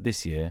as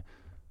this year,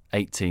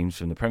 8 teams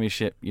from the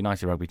Premiership,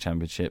 United Rugby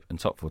Championship and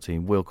Top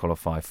 14 will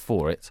qualify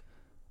for it.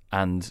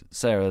 And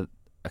Sarah,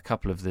 a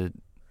couple of the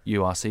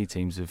URC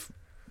teams have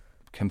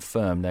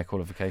confirmed their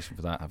qualification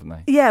for that, haven't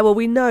they? Yeah, well,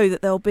 we know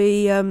that there'll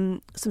be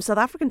some South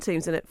African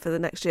teams in it for the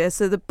next year.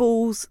 So the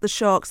Bulls, the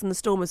Sharks and the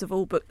Stormers have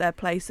all booked their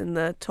place in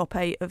the top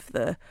 8 of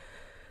the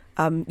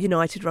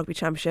United Rugby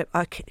Championship.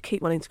 I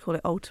keep wanting to call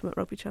it Ultimate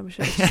Rugby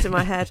Championship, it's just in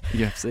my head.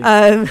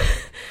 UFC.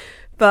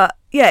 But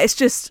yeah,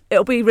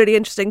 it'll be really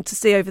interesting to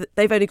see.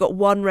 They've only got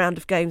one round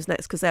of games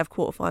next because they have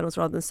quarterfinals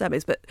rather than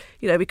semis. But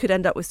we could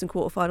end up with some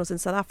quarterfinals in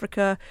South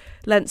Africa.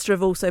 Leinster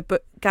have also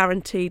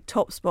guaranteed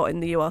top spot in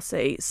the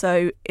URC.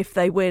 So if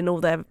they win all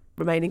their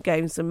remaining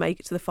games and make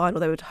it to the final,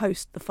 they would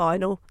host the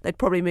final. They'd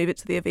probably move it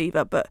to the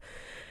Aviva, but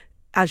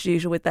as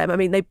usual with them, I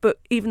mean,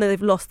 even though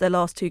they've lost their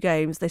last 2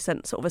 games, they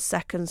sent sort of a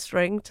second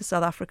string to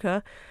South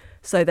Africa,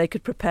 so they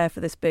could prepare for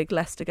this big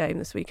Leicester game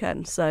this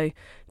weekend. So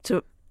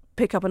to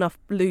pick up enough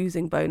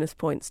losing bonus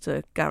points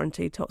to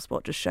guarantee top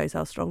spot just shows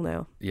how strong they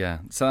are. Yeah,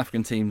 South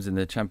African teams in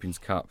the Champions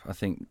Cup, I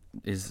think,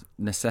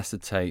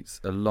 necessitates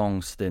a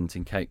long stint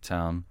in Cape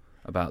Town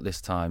about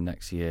this time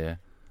next year.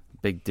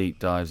 Big deep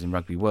dives in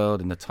Rugby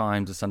World, in the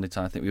Times, the Sunday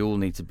Times. I think we all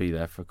need to be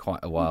there for quite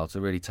a while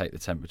to really take the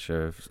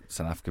temperature of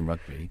South African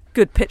rugby.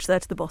 Good pitch there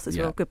to the boss as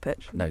well. Good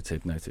pitch.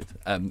 Noted.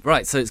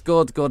 Right, so it's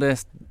God,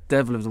 Goddess,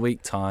 Devil of the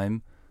Week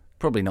time.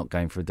 Probably not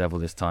going for a devil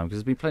this time because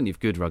there's been plenty of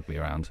good rugby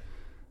around.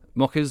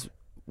 Mockers,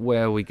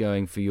 where are we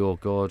going for your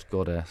God,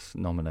 Goddess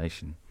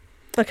nomination?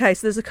 Okay,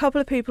 so there's a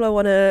couple of people I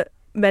want to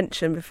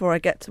mention before I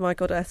get to my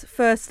Goddess.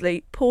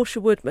 Firstly, Portia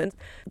Woodman.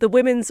 The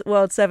Women's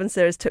World 7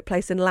 Series took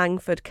place in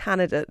Langford,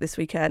 Canada this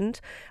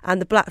weekend,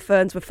 and the Black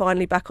Ferns were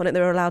finally back on it.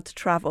 They were allowed to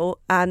travel,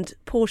 and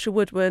Portia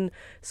Woodman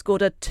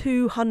scored a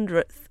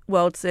 200th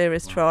World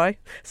Series try.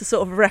 It's a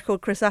sort of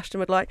record Chris Ashton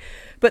would like.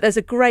 But there's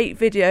a great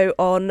video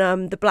on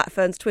the Black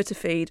Ferns Twitter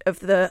feed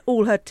of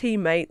all her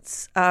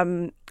teammates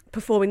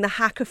performing the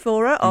haka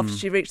for her after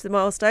she reached the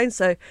milestone,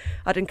 so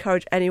I'd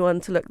encourage anyone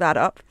to look that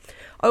up.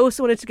 I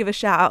also wanted to give a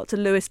shout out to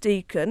Lewis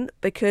Deacon,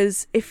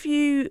 because if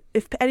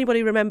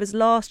anybody remembers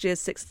last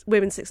year's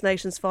Women's Six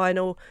Nations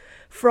final,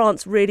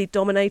 France really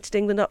dominated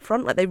England up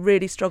front. Like, they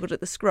really struggled at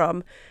the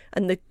scrum,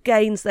 and the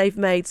gains they've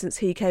made since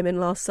he came in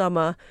last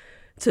summer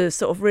to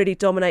sort of really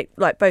dominate,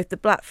 like, both the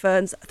Black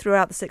Ferns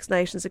throughout the Six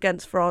Nations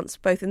against France,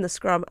 both in the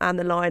scrum and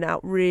the line out,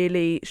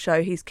 really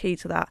show he's key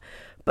to that.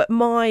 But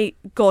my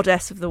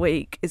Goddess of the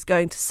week is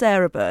going to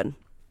Sarah Byrne.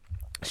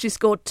 She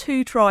scored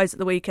 2 tries at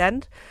the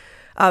weekend.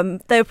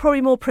 They were probably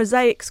more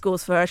prosaic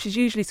scores for her. She's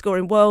usually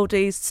scoring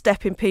worldies,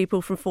 stepping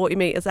people from 40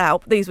 metres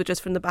out. These were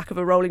just from the back of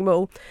a rolling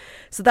maul.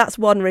 So that's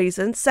one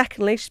reason.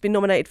 Secondly, she's been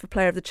nominated for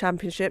Player of the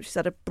Championship. She's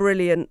had a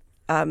brilliant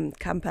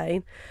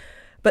campaign.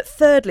 But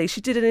thirdly,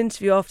 she did an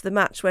interview after the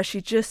match where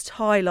she just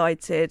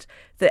highlighted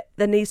that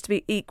there needs to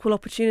be equal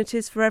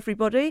opportunities for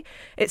everybody.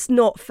 It's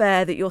not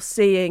fair that you're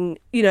seeing,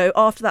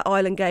 after that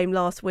Ireland game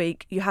last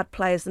week, you had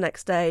players the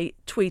next day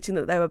tweeting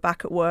that they were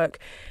back at work.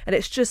 And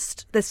it's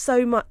just, there's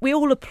so much, we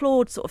all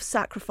applaud sort of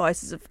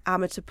sacrifices of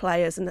amateur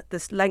players and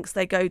the lengths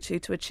they go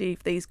to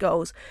achieve these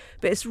goals.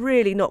 But it's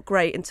really not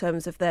great in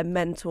terms of their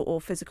mental or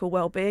physical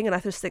well-being. And I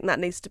just think that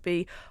needs to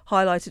be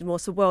highlighted more.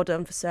 So well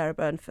done for Sarah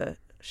Byrne for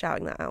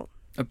shouting that out.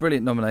 A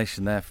brilliant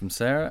nomination there from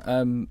Sarah.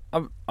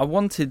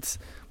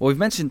 We've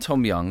mentioned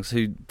Tom Youngs,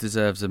 who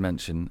deserves a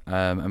mention,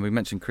 and we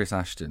mentioned Chris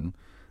Ashton,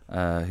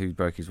 who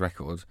broke his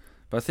record.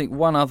 But I think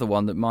one other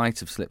one that might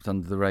have slipped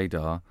under the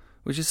radar,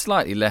 which is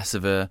slightly less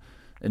of a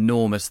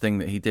enormous thing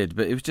that he did,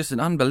 but it was just an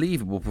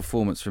unbelievable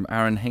performance from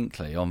Aaron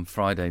Hinkley on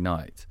Friday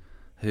night,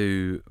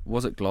 who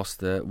was at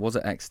Gloucester, was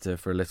at Exeter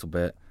for a little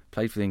bit,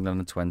 played for the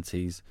England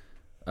under-20s,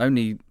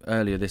 only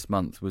earlier this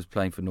month was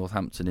playing for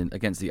Northampton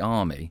against the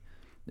Army,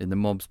 in the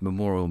Mobs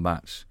Memorial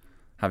match,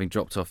 having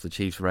dropped off the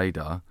Chiefs'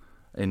 radar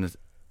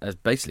as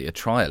basically a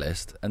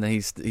trialist, and then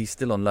he's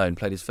still on loan.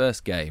 Played his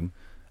first game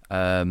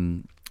for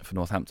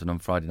Northampton on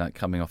Friday night,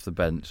 coming off the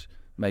bench.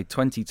 Made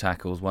 20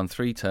 tackles, won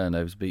 3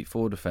 turnovers, beat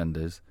 4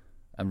 defenders,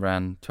 and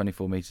ran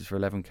 24 metres for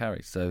 11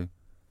 carries. So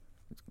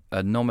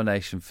a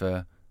nomination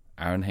for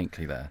Aaron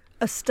Hinkley there.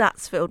 A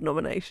stats-filled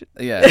nomination.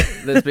 Yeah,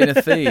 there's been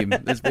a theme.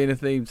 There's been a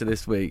theme to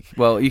this week.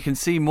 Well, you can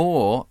see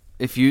more.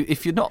 If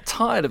you're not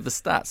tired of the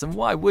stats, and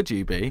why would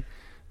you be,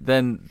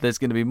 then there's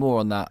going to be more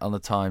on that on the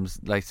Times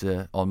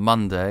later on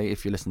Monday,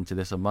 if you're listening to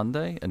this on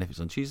Monday. And if it's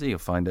on Tuesday, you'll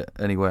find it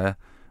anywhere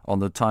on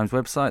the Times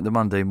website, the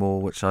Monday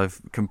More, which I've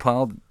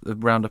compiled, a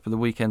roundup of the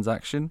weekend's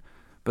action.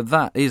 But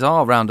that is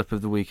our roundup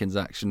of the weekend's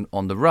action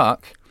on the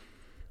Ruck.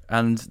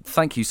 And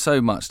thank you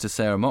so much to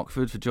Sarah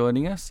Mockford for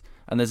joining us.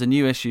 And there's a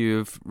new issue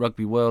of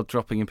Rugby World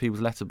dropping in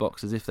people's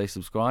letterboxes if they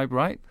subscribe,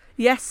 right?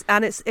 Yes,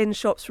 and it's in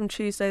shops from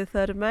Tuesday the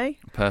 3rd of May.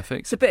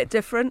 Perfect. It's a bit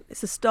different.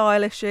 It's a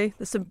style issue.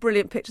 There's some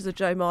brilliant pictures of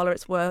Joe Marler.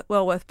 It's well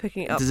worth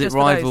picking it up. Does it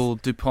rival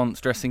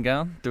DuPont's dressing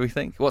gown, do we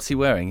think? What's he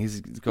wearing?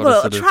 He's got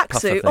a sort of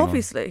tracksuit,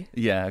 obviously. On.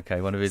 Yeah,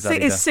 okay, one of his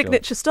His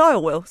signature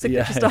style, Will.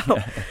 Signature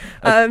style.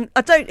 Yeah.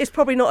 It's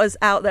probably not as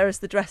out there as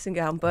the dressing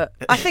gown, but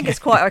I think it's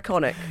quite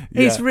iconic.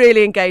 He's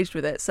really engaged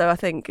with it, so I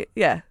think,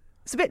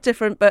 it's a bit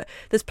different, but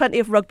there's plenty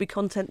of rugby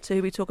content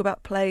too. We talk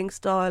about playing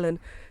style and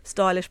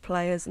stylish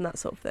players and that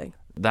sort of thing.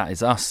 That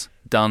is us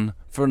done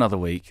for another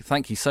week.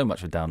 Thank you so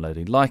much for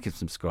downloading. Like and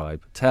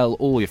subscribe. Tell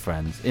all your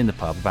friends in the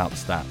pub about the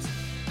stats.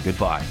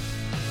 Goodbye.